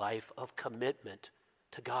of a life of commitment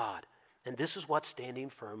to God. And this is what standing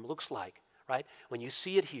firm looks like, right? When you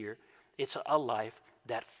see it here, it's a life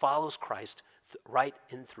that follows Christ right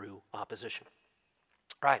in through opposition.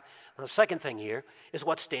 Right. Now, the second thing here is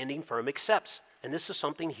what standing firm accepts. And this is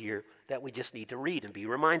something here that we just need to read and be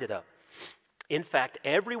reminded of. In fact,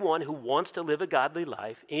 everyone who wants to live a godly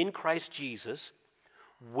life in Christ Jesus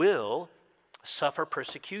will suffer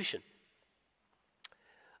persecution.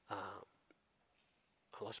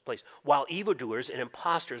 Lost place. While evildoers and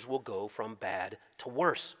impostors will go from bad to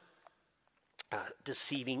worse,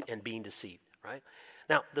 deceiving and being deceived, right?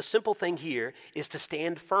 Now, the simple thing here is to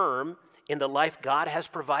stand firm in the life God has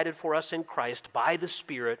provided for us in Christ by the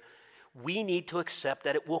Spirit. We need to accept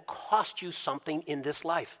that it will cost you something in this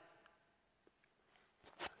life.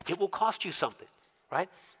 It will cost you something, right?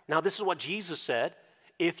 Now, this is what Jesus said.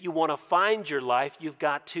 If you want to find your life, you've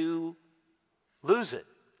got to lose it.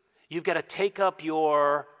 You've got to take up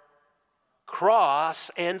your cross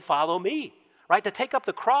and follow me, right? To take up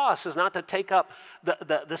the cross is not to take up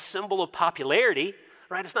the symbol of popularity,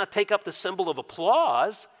 right? It's not to take up the symbol of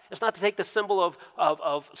applause. It's not to take the symbol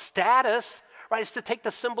of status, right? It's to take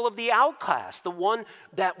the symbol of the outcast, the one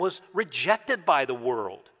that was rejected by the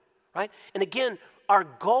world, right? And again, our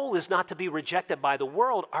goal is not to be rejected by the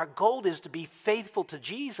world. Our goal is to be faithful to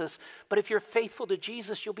Jesus. But if you're faithful to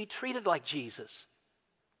Jesus, you'll be treated like Jesus.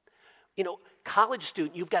 You know, college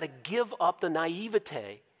student, you've got to give up the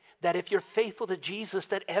naivete that if you're faithful to Jesus,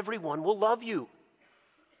 that everyone will love you.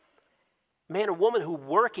 Man or woman who's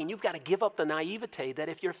working, you've got to give up the naivete that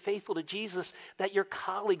if you're faithful to Jesus, that your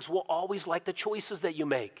colleagues will always like the choices that you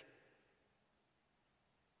make.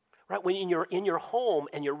 Right? When you're in your home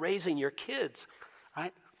and you're raising your kids,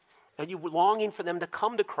 right? And you're longing for them to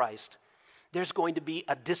come to Christ, there's going to be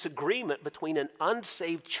a disagreement between an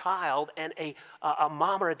unsaved child and a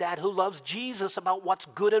mom or a dad who loves Jesus about what's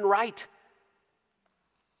good and right.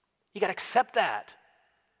 You got to accept that.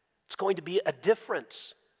 It's going to be a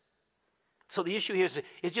difference. So the issue here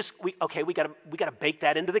is just we got to bake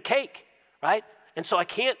that into the cake, right? And so I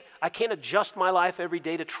can't adjust my life every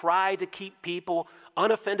day to try to keep people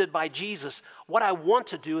unoffended by Jesus. What I want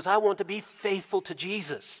to do is I want to be faithful to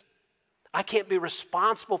Jesus. I can't be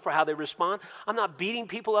responsible for how they respond. I'm not beating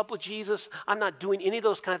people up with Jesus. I'm not doing any of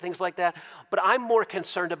those kind of things like that. But I'm more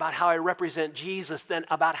concerned about how I represent Jesus than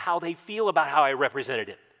about how they feel about how I represented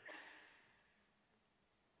him.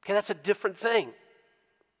 Okay, that's a different thing.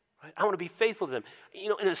 Right? I want to be faithful to them. You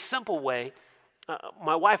know, in a simple way,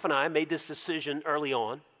 my wife and I made this decision early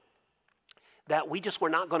on that we just were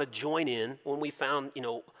not going to join in when we found,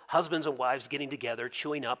 husbands and wives getting together,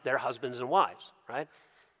 chewing up their husbands and wives, right?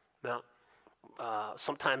 Now,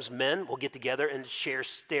 sometimes men will get together and share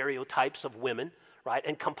stereotypes of women, right,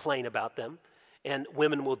 and complain about them. And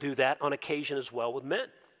women will do that on occasion as well with men.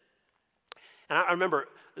 And I remember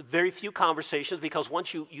very few conversations, because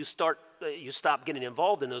once you stop getting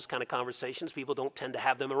involved in those kind of conversations, people don't tend to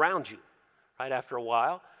have them around you, right, after a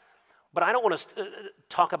while. But I don't want to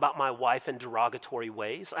talk about my wife in derogatory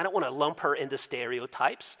ways. I don't want to lump her into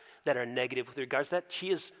stereotypes that are negative with regards to that. She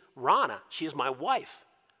is Rana. She is my wife.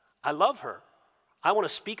 I love her. I want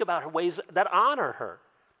to speak about her ways that honor her.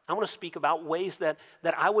 I want to speak about ways that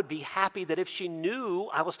I would be happy that if she knew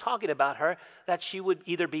I was talking about her, that she would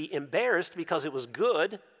either be embarrassed because it was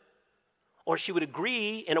good, or she would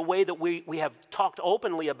agree in a way that we have talked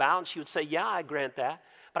openly about, and she would say, yeah, I grant that.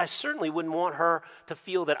 But I certainly wouldn't want her to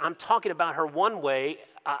feel that I'm talking about her one way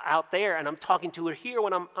out there, and I'm talking to her here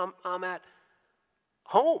when I'm at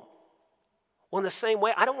home. Well, in the same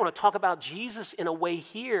way, I don't want to talk about Jesus in a way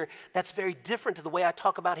here that's very different to the way I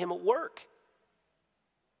talk about him at work.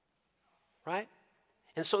 Right?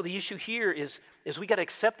 And so the issue here is we got to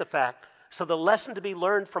accept the fact. So the lesson to be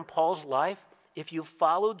learned from Paul's life, if you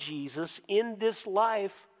follow Jesus in this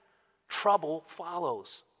life, trouble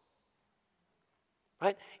follows.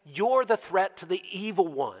 Right? You're the threat to the evil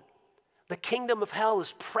one. The kingdom of hell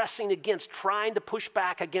is pressing against, trying to push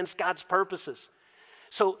back against God's purposes.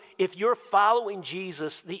 So if you're following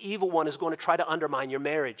Jesus, the evil one is going to try to undermine your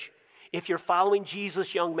marriage. If you're following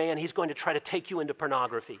Jesus, young man, he's going to try to take you into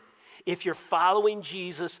pornography. If you're following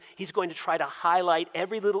Jesus, he's going to try to highlight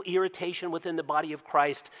every little irritation within the body of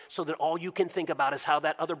Christ so that all you can think about is how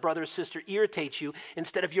that other brother or sister irritates you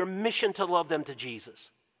instead of your mission to love them to Jesus.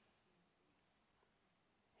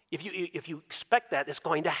 If you expect that, it's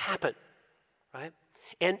going to happen, right?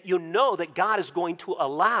 And you know that God is going to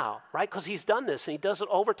allow, right? Because he's done this and he does it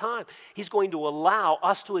over time. He's going to allow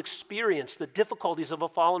us to experience the difficulties of a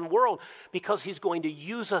fallen world because he's going to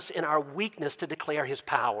use us in our weakness to declare his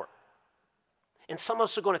power. And some of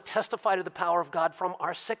us are going to testify to the power of God from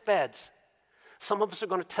our sick beds. Some of us are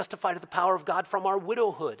going to testify to the power of God from our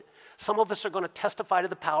widowhood. Some of us are going to testify to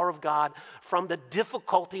the power of God from the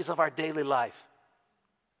difficulties of our daily life.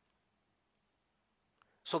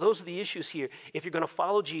 So those are the issues here. If you're going to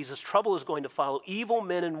follow Jesus, trouble is going to follow. Evil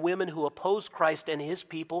men and women who oppose Christ and his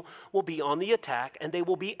people will be on the attack, and they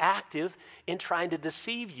will be active in trying to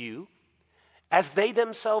deceive you as they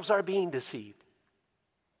themselves are being deceived.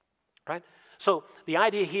 Right? So the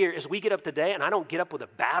idea here is we get up today, and I don't get up with a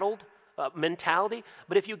battled mentality,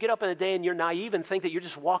 but if you get up in a day and you're naive and think that you're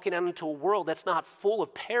just walking out into a world that's not full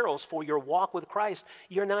of perils for your walk with Christ,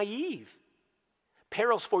 you're naive.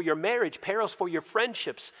 Perils for your marriage, perils for your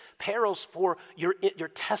friendships, perils for your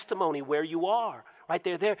testimony where you are, right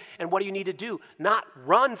there. And what do you need to do? Not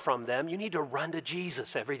run from them. You need to run to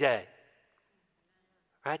Jesus every day,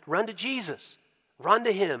 right? Run to Jesus. Run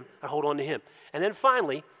to him and hold on to him. And then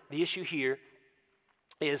finally, the issue here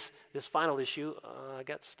is this final issue. I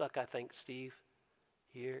got stuck, I think, Steve.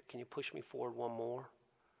 Here, can you push me forward one more?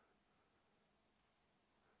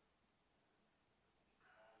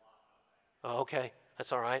 Oh, okay,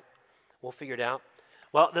 that's all right. We'll figure it out.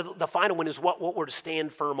 Well, the final one is what we're to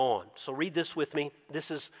stand firm on. So read this with me.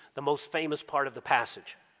 This is the most famous part of the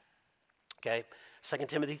passage. Okay, 2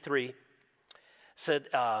 Timothy 3 said,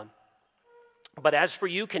 but as for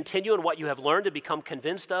you, continue in what you have learned and become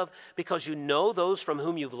convinced of, because you know those from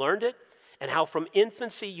whom you've learned it, and how from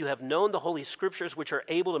infancy you have known the Holy Scriptures, which are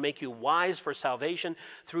able to make you wise for salvation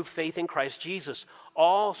through faith in Christ Jesus.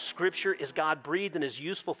 All Scripture is God-breathed and is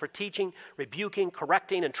useful for teaching, rebuking,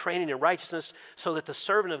 correcting, and training in righteousness, so that the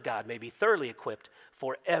servant of God may be thoroughly equipped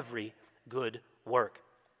for every good work.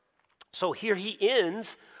 So here he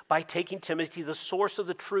ends by taking Timothy, the source of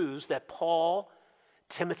the truths that Paul,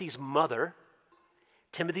 Timothy's mother,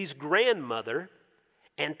 Timothy's grandmother,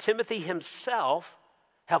 and Timothy himself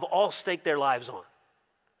have all staked their lives on.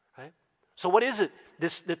 Right? So what is it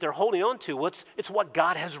that they're holding on to? It's what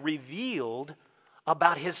God has revealed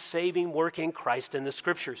about his saving work in Christ in the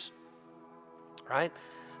Scriptures. Right?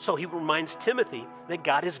 So he reminds Timothy that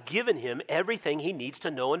God has given him everything he needs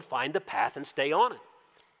to know and find the path and stay on it.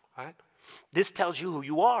 Right? This tells you who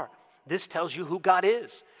you are. This tells you who God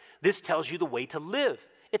is. This tells you the way to live.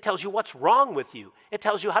 It tells you what's wrong with you. It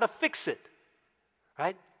tells you how to fix it,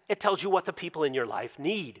 right? It tells you what the people in your life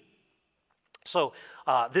need. So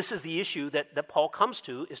this is the issue that Paul comes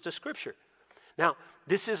to, is to Scripture. Now,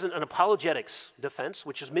 this isn't an apologetics defense,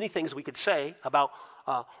 which is many things we could say about,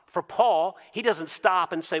 for Paul, he doesn't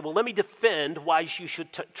stop and say, well, let me defend why you should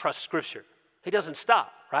trust Scripture. He doesn't stop,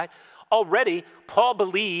 right? Already, Paul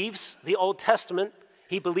believes the Old Testament.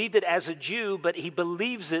 He believed it as a Jew, but he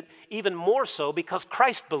believes it even more so because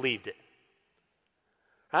Christ believed it,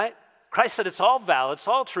 right? Christ said it's all valid, it's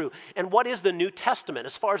all true. And what is the New Testament?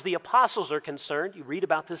 As far as the apostles are concerned, you read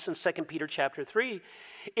about this in 2 Peter chapter 3,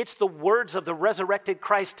 it's the words of the resurrected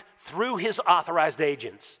Christ through his authorized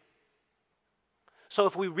agents. So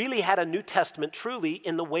if we really had a New Testament truly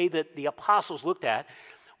in the way that the apostles looked at,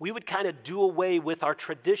 we would kind of do away with our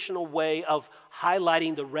traditional way of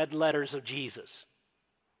highlighting the red letters of Jesus.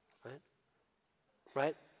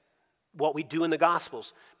 Right? What we do in the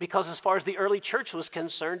Gospels. Because as far as the early church was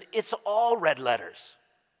concerned, it's all red letters.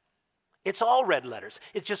 It's all red letters.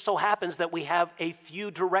 It just so happens that we have a few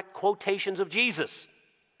direct quotations of Jesus.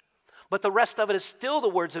 But the rest of it is still the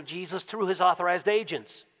words of Jesus through his authorized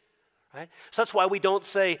agents. Right? So that's why we don't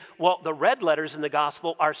say, well, the red letters in the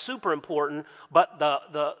Gospel are super important, but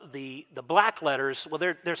the black letters, well,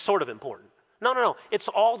 they're sort of important. No. It's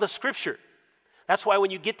all the Scripture. That's why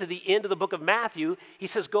when you get to the end of the book of Matthew, he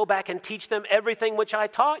says, go back and teach them everything which I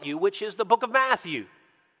taught you, which is the book of Matthew.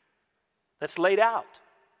 That's laid out.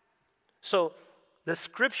 So the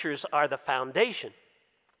Scriptures are the foundation.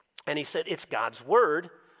 And he said it's God's word,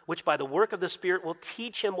 which by the work of the Spirit will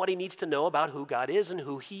teach him what he needs to know about who God is and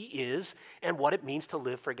who he is and what it means to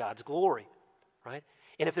live for God's glory. Right?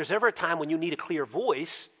 And if there's ever a time when you need a clear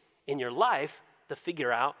voice in your life to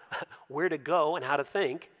figure out where to go and how to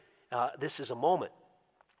think, this is a moment.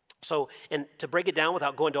 So, and to break it down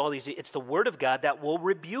without going to all these, it's the Word of God that will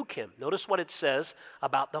rebuke him. Notice what it says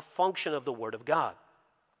about the function of the Word of God.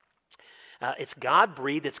 It's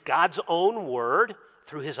God-breathed. It's God's own Word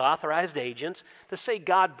through his authorized agents. To say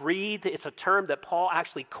God-breathed, it's a term that Paul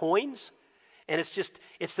actually coins, and it's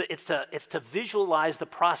to visualize the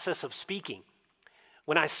process of speaking.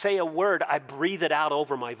 When I say a word, I breathe it out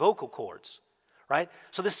over my vocal cords, right?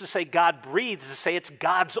 So this is to say God breathes, to say it's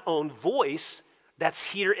God's own voice that's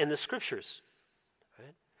here in the Scriptures,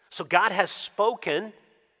 right? So God has spoken,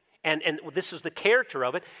 and this is the character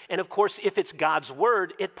of it. And of course, if it's God's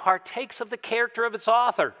word, it partakes of the character of its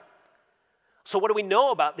author. So what do we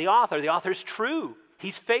know about the author? The author's true.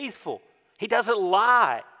 He's faithful. He doesn't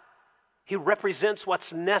lie. He represents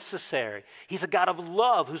what's necessary. He's a God of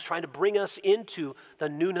love who's trying to bring us into the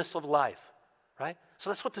newness of life, right?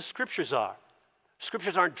 So that's what the Scriptures are.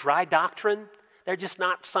 Scriptures aren't dry doctrine. They're just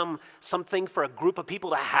not something for a group of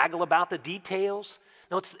people to haggle about the details.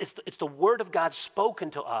 No, it's the Word of God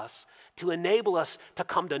spoken to us to enable us to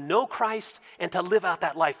come to know Christ and to live out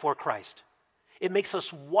that life for Christ. It makes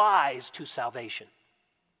us wise to salvation,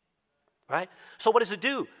 right? So what does it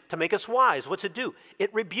do to make us wise? What's it do?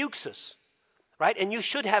 It rebukes us, right? And you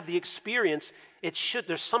should have the experience.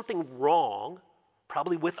 There's something wrong,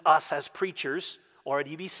 probably with us as preachers or at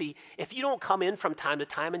EBC, if you don't come in from time to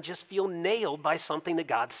time and just feel nailed by something that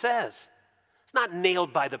God says. It's not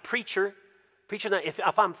nailed by the preacher. If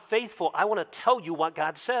I'm faithful, I want to tell you what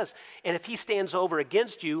God says. And if he stands over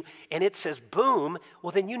against you and it says boom,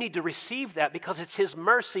 well, then you need to receive that because it's his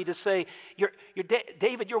mercy to say,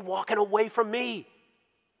 David, you're walking away from me.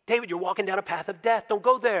 David, you're walking down a path of death. Don't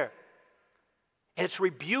go there. And it's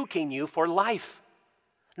rebuking you for life.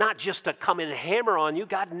 Not just to come in and hammer on you.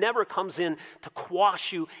 God never comes in to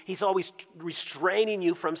quash you. He's always restraining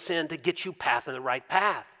you from sin to get you in the right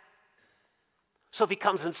path. So if he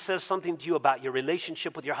comes and says something to you about your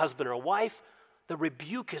relationship with your husband or wife, the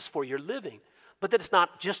rebuke is for your living. But that it's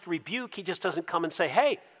not just rebuke. He just doesn't come and say,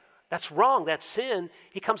 hey, that's wrong, that's sin.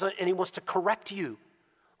 He comes and he wants to correct you.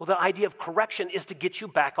 Well, the idea of correction is to get you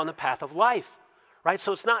back on the path of life. Right?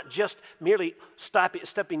 So it's not just merely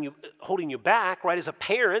holding you back, right? As a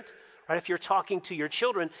parent, right? If you're talking to your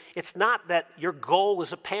children, it's not that your goal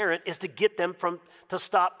as a parent is to get them to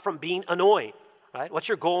stop from being annoying, right? What's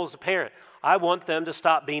your goal as a parent? I want them to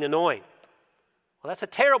stop being annoying. Well, that's a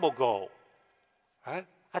terrible goal, right?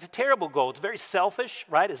 That's a terrible goal. It's very selfish,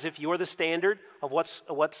 right? As if you're the standard of what's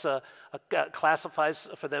classifies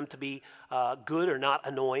for them to be good or not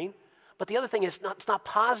annoying. But the other thing is it's not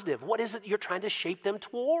positive. What is it you're trying to shape them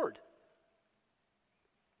toward?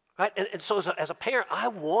 Right? And so as a parent, I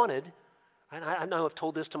wanted, and I know I've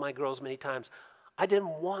told this to my girls many times, I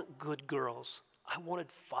didn't want good girls. I wanted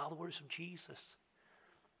followers of Jesus.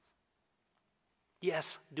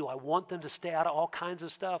 Yes, do I want them to stay out of all kinds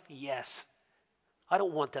of stuff? Yes. I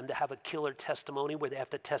don't want them to have a killer testimony where they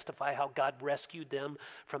have to testify how God rescued them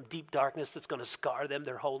from deep darkness that's going to scar them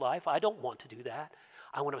their whole life. I don't want to do that.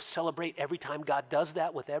 I want to celebrate every time God does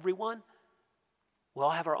that with everyone. We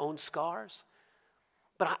all have our own scars.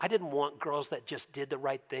 But I didn't want girls that just did the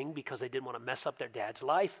right thing because they didn't want to mess up their dad's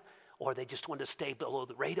life, or they just wanted to stay below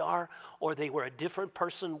the radar, or they were a different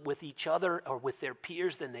person with each other or with their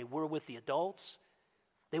peers than they were with the adults.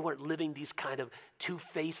 They weren't living these kind of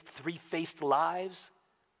two-faced, three-faced lives.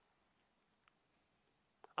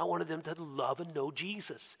 I wanted them to love and know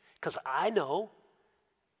Jesus because I know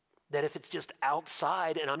that if it's just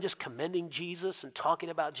outside and I'm just commending Jesus and talking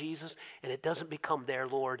about Jesus and it doesn't become their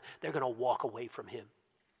Lord, they're going to walk away from him.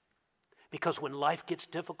 Because when life gets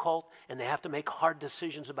difficult and they have to make hard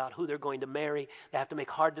decisions about who they're going to marry, they have to make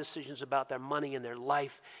hard decisions about their money and their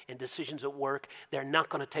life and decisions at work, they're not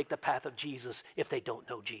going to take the path of Jesus if they don't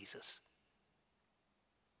know Jesus.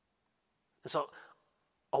 And so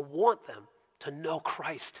I want them to know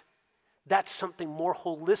Christ. That's something more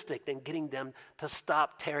holistic than getting them to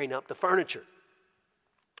stop tearing up the furniture.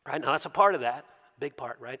 Right? Now, that's a part of that, big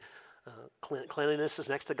part, right? Cleanliness is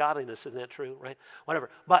next to godliness, isn't that true, right? Whatever.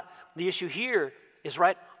 But the issue here is,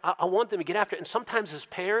 right, I want them to get after it. And sometimes as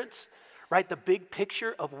parents, right, the big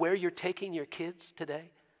picture of where you're taking your kids today,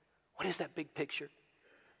 what is that big picture?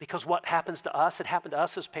 Because what happens to us, it happened to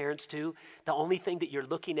us as parents too. The only thing that you're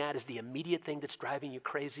looking at is the immediate thing that's driving you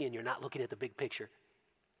crazy, and you're not looking at the big picture.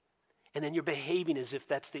 And then you're behaving as if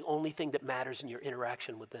that's the only thing that matters in your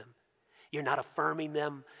interaction with them. You're not affirming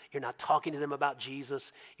them. You're not talking to them about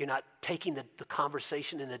Jesus. You're not taking the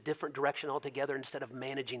conversation in a different direction altogether instead of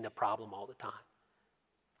managing the problem all the time.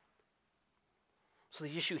 So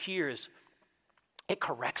the issue here is it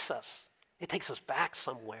corrects us. It takes us back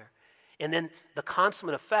somewhere. And then the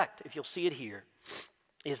consummate effect, if you'll see it here,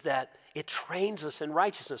 is that it trains us in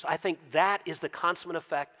righteousness. I think that is the consummate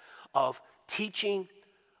effect of teaching,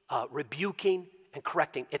 rebuking, and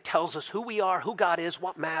correcting. It tells us who we are, who God is,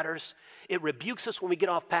 what matters. It rebukes us when we get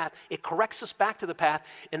off path. It corrects us back to the path.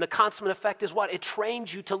 And the consummate effect is what? It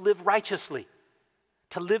trains you to live righteously,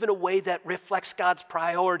 to live in a way that reflects God's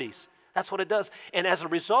priorities. That's what it does. And as a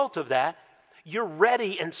result of that, you're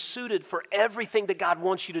ready and suited for everything that God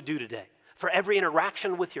wants you to do today. For every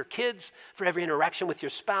interaction with your kids, for every interaction with your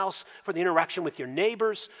spouse, for the interaction with your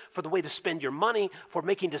neighbors, for the way to spend your money, for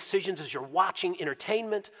making decisions as you're watching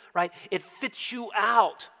entertainment, right? It fits you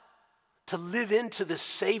out to live into the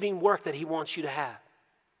saving work that he wants you to have,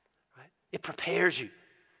 right? It prepares you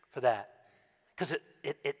for that because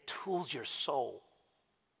it tools your soul.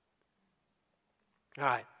 All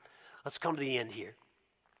right, let's come to the end here.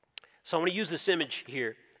 So I'm going to use this image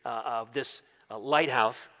here of this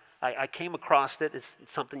lighthouse. I came across it. It's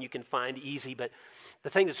something you can find easy, but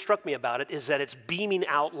the thing that struck me about it is that it's beaming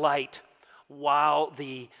out light while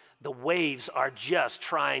the waves are just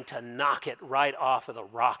trying to knock it right off of the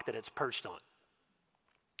rock that it's perched on.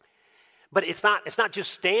 But it's not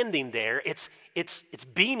just standing there. It's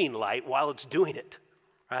beaming light while it's doing it,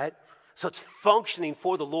 right? So it's functioning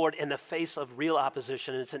for the Lord in the face of real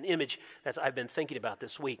opposition, and it's an image that I've been thinking about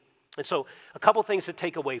this week. And so a couple things to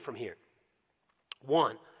take away from here.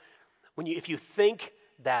 One, if you think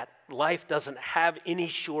that life doesn't have any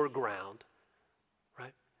sure ground,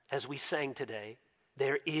 right? As we sang today,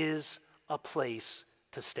 there is a place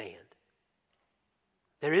to stand.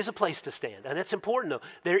 There is a place to stand, and that's important though.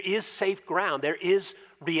 There is safe ground. There is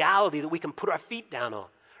reality that we can put our feet down on,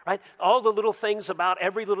 right? All the little things about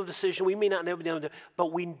every little decision we may not never know,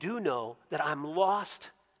 but we do know that I'm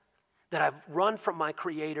lost, that I've run from my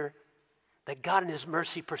Creator, that God in His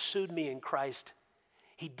mercy pursued me in Christ.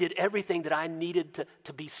 He did everything that I needed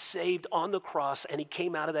to be saved on the cross, and He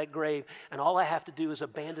came out of that grave, and all I have to do is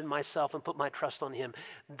abandon myself and put my trust on Him.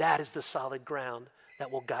 That is the solid ground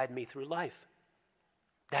that will guide me through life.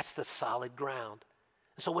 That's the solid ground.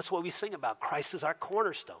 So what's what we sing about? Christ is our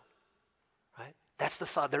cornerstone, right? That's the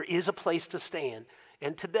solid. There is a place to stand,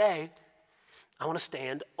 and today I want to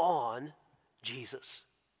stand on Jesus.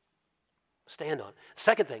 Stand on.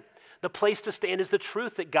 Second thing, the place to stand is the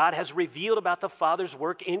truth that God has revealed about the Father's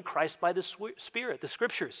work in Christ by the Spirit, the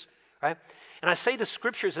Scriptures, right? And I say the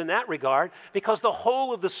Scriptures in that regard because the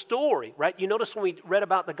whole of the story, right? You notice when we read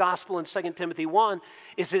about the gospel in 2 Timothy 1,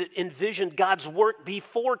 is it envisioned God's work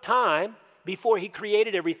before time, before He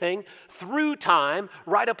created everything, through time,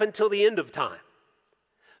 right up until the end of time.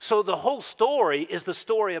 So the whole story is the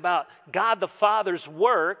story about God the Father's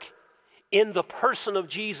work in the person of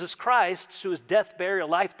Jesus Christ through His death, burial,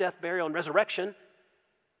 life, death, burial, and resurrection,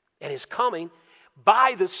 and His coming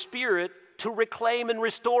by the Spirit to reclaim and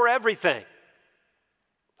restore everything.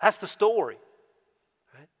 That's the story,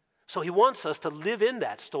 right? So He wants us to live in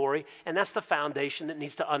that story, and that's the foundation that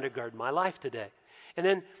needs to undergird my life today. And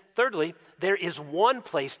then thirdly, there is one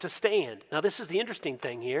place to stand. Now this is the interesting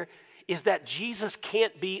thing here, is that Jesus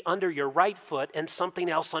can't be under your right foot and something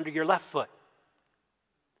else under your left foot.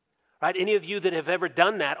 Right? Any of you that have ever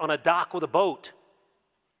done that on a dock with a boat?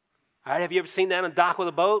 All right, have you ever seen that on a dock with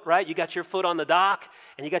a boat? Right? You got your foot on the dock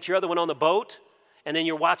and you got your other one on the boat, and then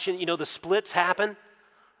you're watching, the splits happen,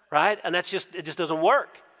 right? And it just doesn't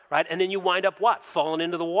work, right? And then you wind up what? Falling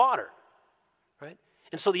into the water, right?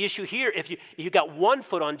 And so the issue here, if you got one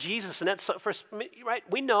foot on Jesus, and that's first, right?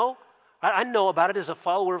 We know, right? I know about it as a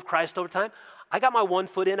follower of Christ over time. I got my one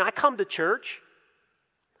foot in. I come to church.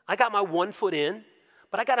 I got my one foot in.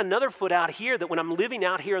 But I got another foot out here that when I'm living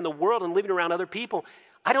out here in the world and living around other people,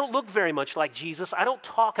 I don't look very much like Jesus. I don't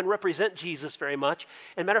talk and represent Jesus very much.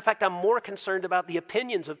 And matter of fact, I'm more concerned about the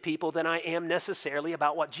opinions of people than I am necessarily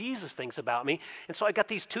about what Jesus thinks about me. And so I got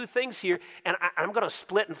these two things here, and I'm going to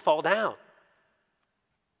split and fall down.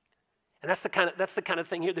 And that's the kind of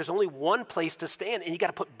thing here. There's only one place to stand, and you got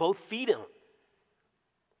to put both feet in.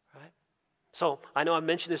 Right? So I know I've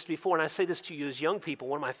mentioned this before, and I say this to you as young people.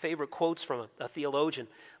 One of my favorite quotes from a theologian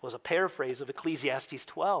was a paraphrase of Ecclesiastes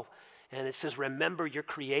 12. And it says, remember your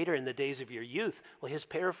Creator in the days of your youth. Well, his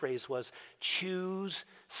paraphrase was, choose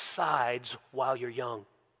sides while you're young.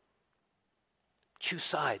 Choose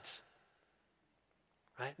sides.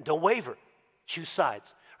 Right? Don't waver. Choose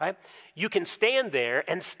sides. Right? You can stand there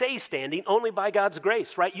and stay standing only by God's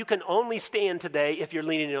grace. Right? You can only stand today if you're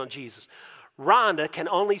leaning in on Jesus. Rhonda can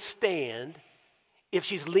only stand if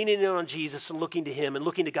she's leaning in on Jesus and looking to Him and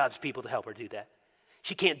looking to God's people to help her do that.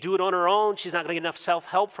 She can't do it on her own. She's not going to get enough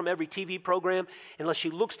self-help from every TV program. Unless she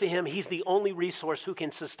looks to Him, He's the only resource who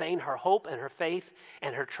can sustain her hope and her faith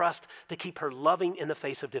and her trust to keep her loving in the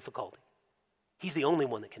face of difficulty. He's the only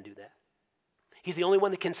one that can do that. He's the only one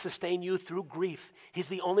that can sustain you through grief. He's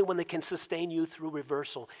the only one that can sustain you through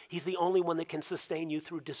reversal. He's the only one that can sustain you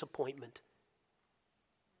through disappointment.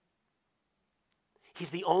 He's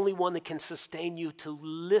the only one that can sustain you to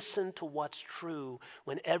listen to what's true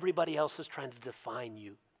when everybody else is trying to define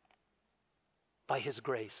you. By His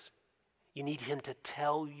grace, you need Him to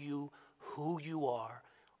tell you who you are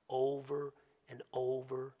over and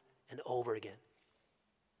over and over again.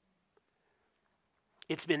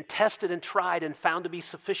 It's been tested and tried and found to be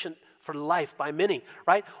sufficient for life by many,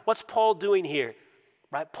 right? What's Paul doing here?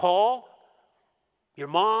 Right? Paul, your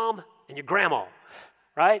mom, and your grandma,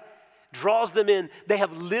 right? Draws them in. They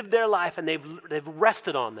have lived their life and they've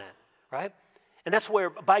rested on that, right? And that's where,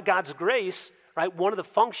 by God's grace, right, one of the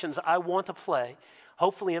functions I want to play,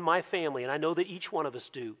 hopefully in my family, and I know that each one of us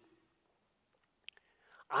do,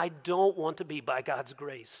 I don't want to be, by God's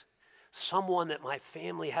grace, someone that my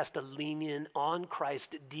family has to lean in on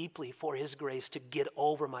Christ deeply for His grace to get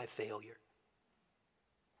over my failure.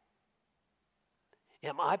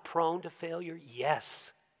 Am I prone to failure?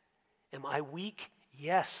 Yes. Am I weak?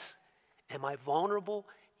 Yes. Am I vulnerable?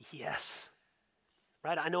 Yes.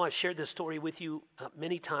 Right? I know I've shared this story with you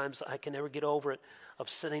many times. I can never get over it, of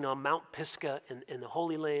sitting on Mount Pisgah in the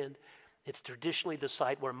Holy Land. It's traditionally the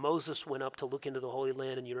site where Moses went up to look into the Holy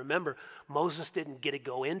Land. And you remember, Moses didn't get to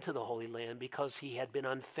go into the Holy Land because he had been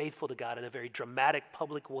unfaithful to God in a very dramatic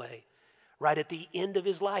public way. Right at the end of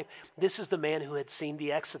his life, this is the man who had seen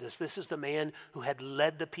the Exodus. This is the man who had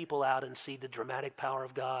led the people out and see the dramatic power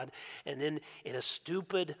of God. And then in a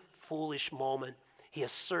stupid, foolish moment, he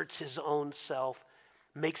asserts his own self,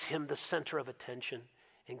 makes him the center of attention.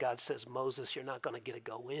 And God says, Moses, you're not going to get to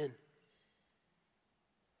go in.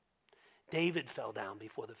 David fell down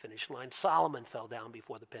before the finish line. Solomon fell down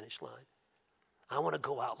before the finish line. I want to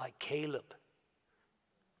go out like Caleb.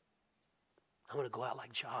 I want to go out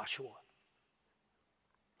like Joshua.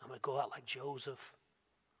 I'm going to go out like Joseph.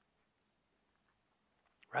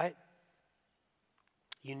 Right?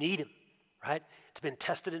 You need him, right? It's been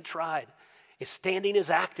tested and tried. His standing is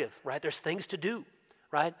active, right? There's things to do,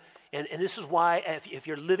 right? And this is why if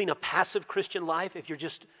you're living a passive Christian life, if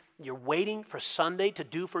you're waiting for Sunday to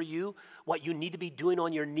do for you what you need to be doing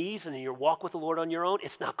on your knees and in your walk with the Lord on your own,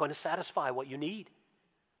 it's not going to satisfy what you need.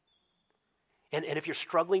 And if you're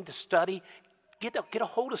struggling to study, get a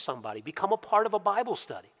hold of somebody. Become a part of a Bible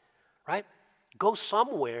study, right? Go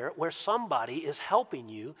somewhere where somebody is helping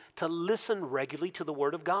you to listen regularly to the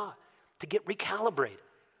Word of God, to get recalibrated.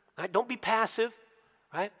 Right? Don't be passive,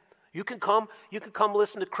 right? You can come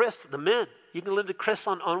listen to Chris, the men. You can listen to Chris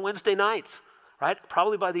on Wednesday nights, right?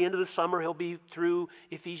 Probably by the end of the summer, he'll be through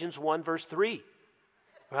Ephesians 1, verse 3,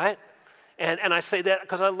 right? And I say that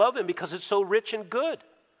because I love him, because it's so rich and good,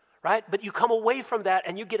 right? But you come away from that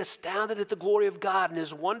and you get astounded at the glory of God and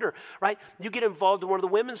His wonder, right? You get involved in one of the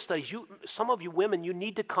women's studies. Some of you women, you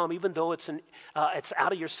need to come, even though it's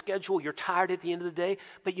out of your schedule, you're tired at the end of the day,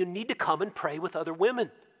 but you need to come and pray with other women.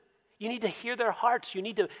 You need to hear their hearts. You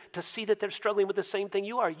need to see that they're struggling with the same thing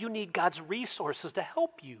you are. You need God's resources to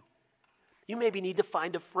help you. You maybe need to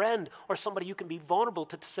find a friend or somebody you can be vulnerable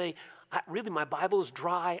to say, really, my Bible is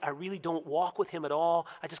dry. I really don't walk with Him at all.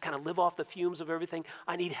 I just kind of live off the fumes of everything.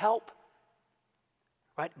 I need help,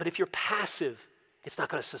 right? But if you're passive, it's not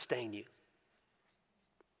going to sustain you,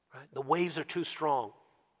 right? The waves are too strong.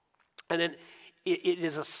 And then it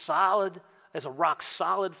is as a rock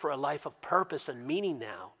solid for a life of purpose and meaning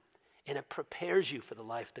now, and it prepares you for the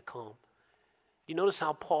life to come. You notice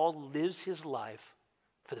how Paul lives his life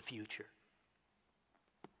for the future.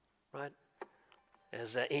 Right?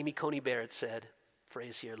 As Amy Coney Barrett said,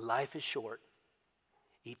 phrase here, life is short,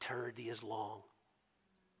 eternity is long.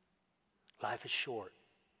 Life is short,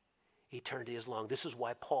 eternity is long. This is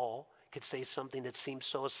why Paul could say something that seems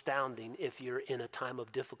so astounding if you're in a time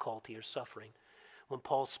of difficulty or suffering. When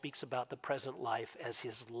Paul speaks about the present life as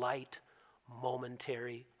his light,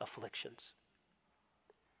 momentary afflictions.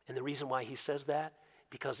 And the reason why he says that,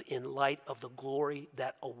 because in light of the glory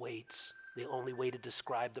that awaits, the only way to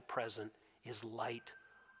describe the present is light,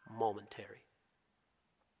 momentary.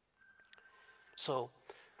 So,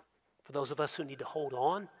 for those of us who need to hold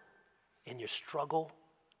on in your struggle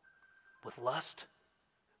with lust,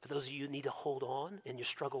 for those of you who need to hold on in your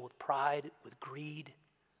struggle with pride, with greed,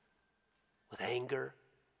 with anger,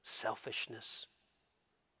 selfishness,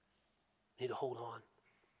 you need to hold on.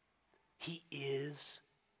 He is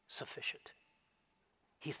sufficient.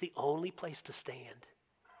 He's the only place to stand.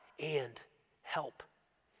 And help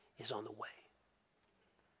is on the way.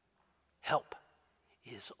 Help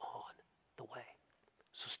is on the way.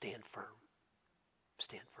 So stand firm.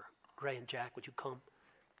 Stand firm. Gray and Jack, would you come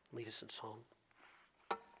lead us in song?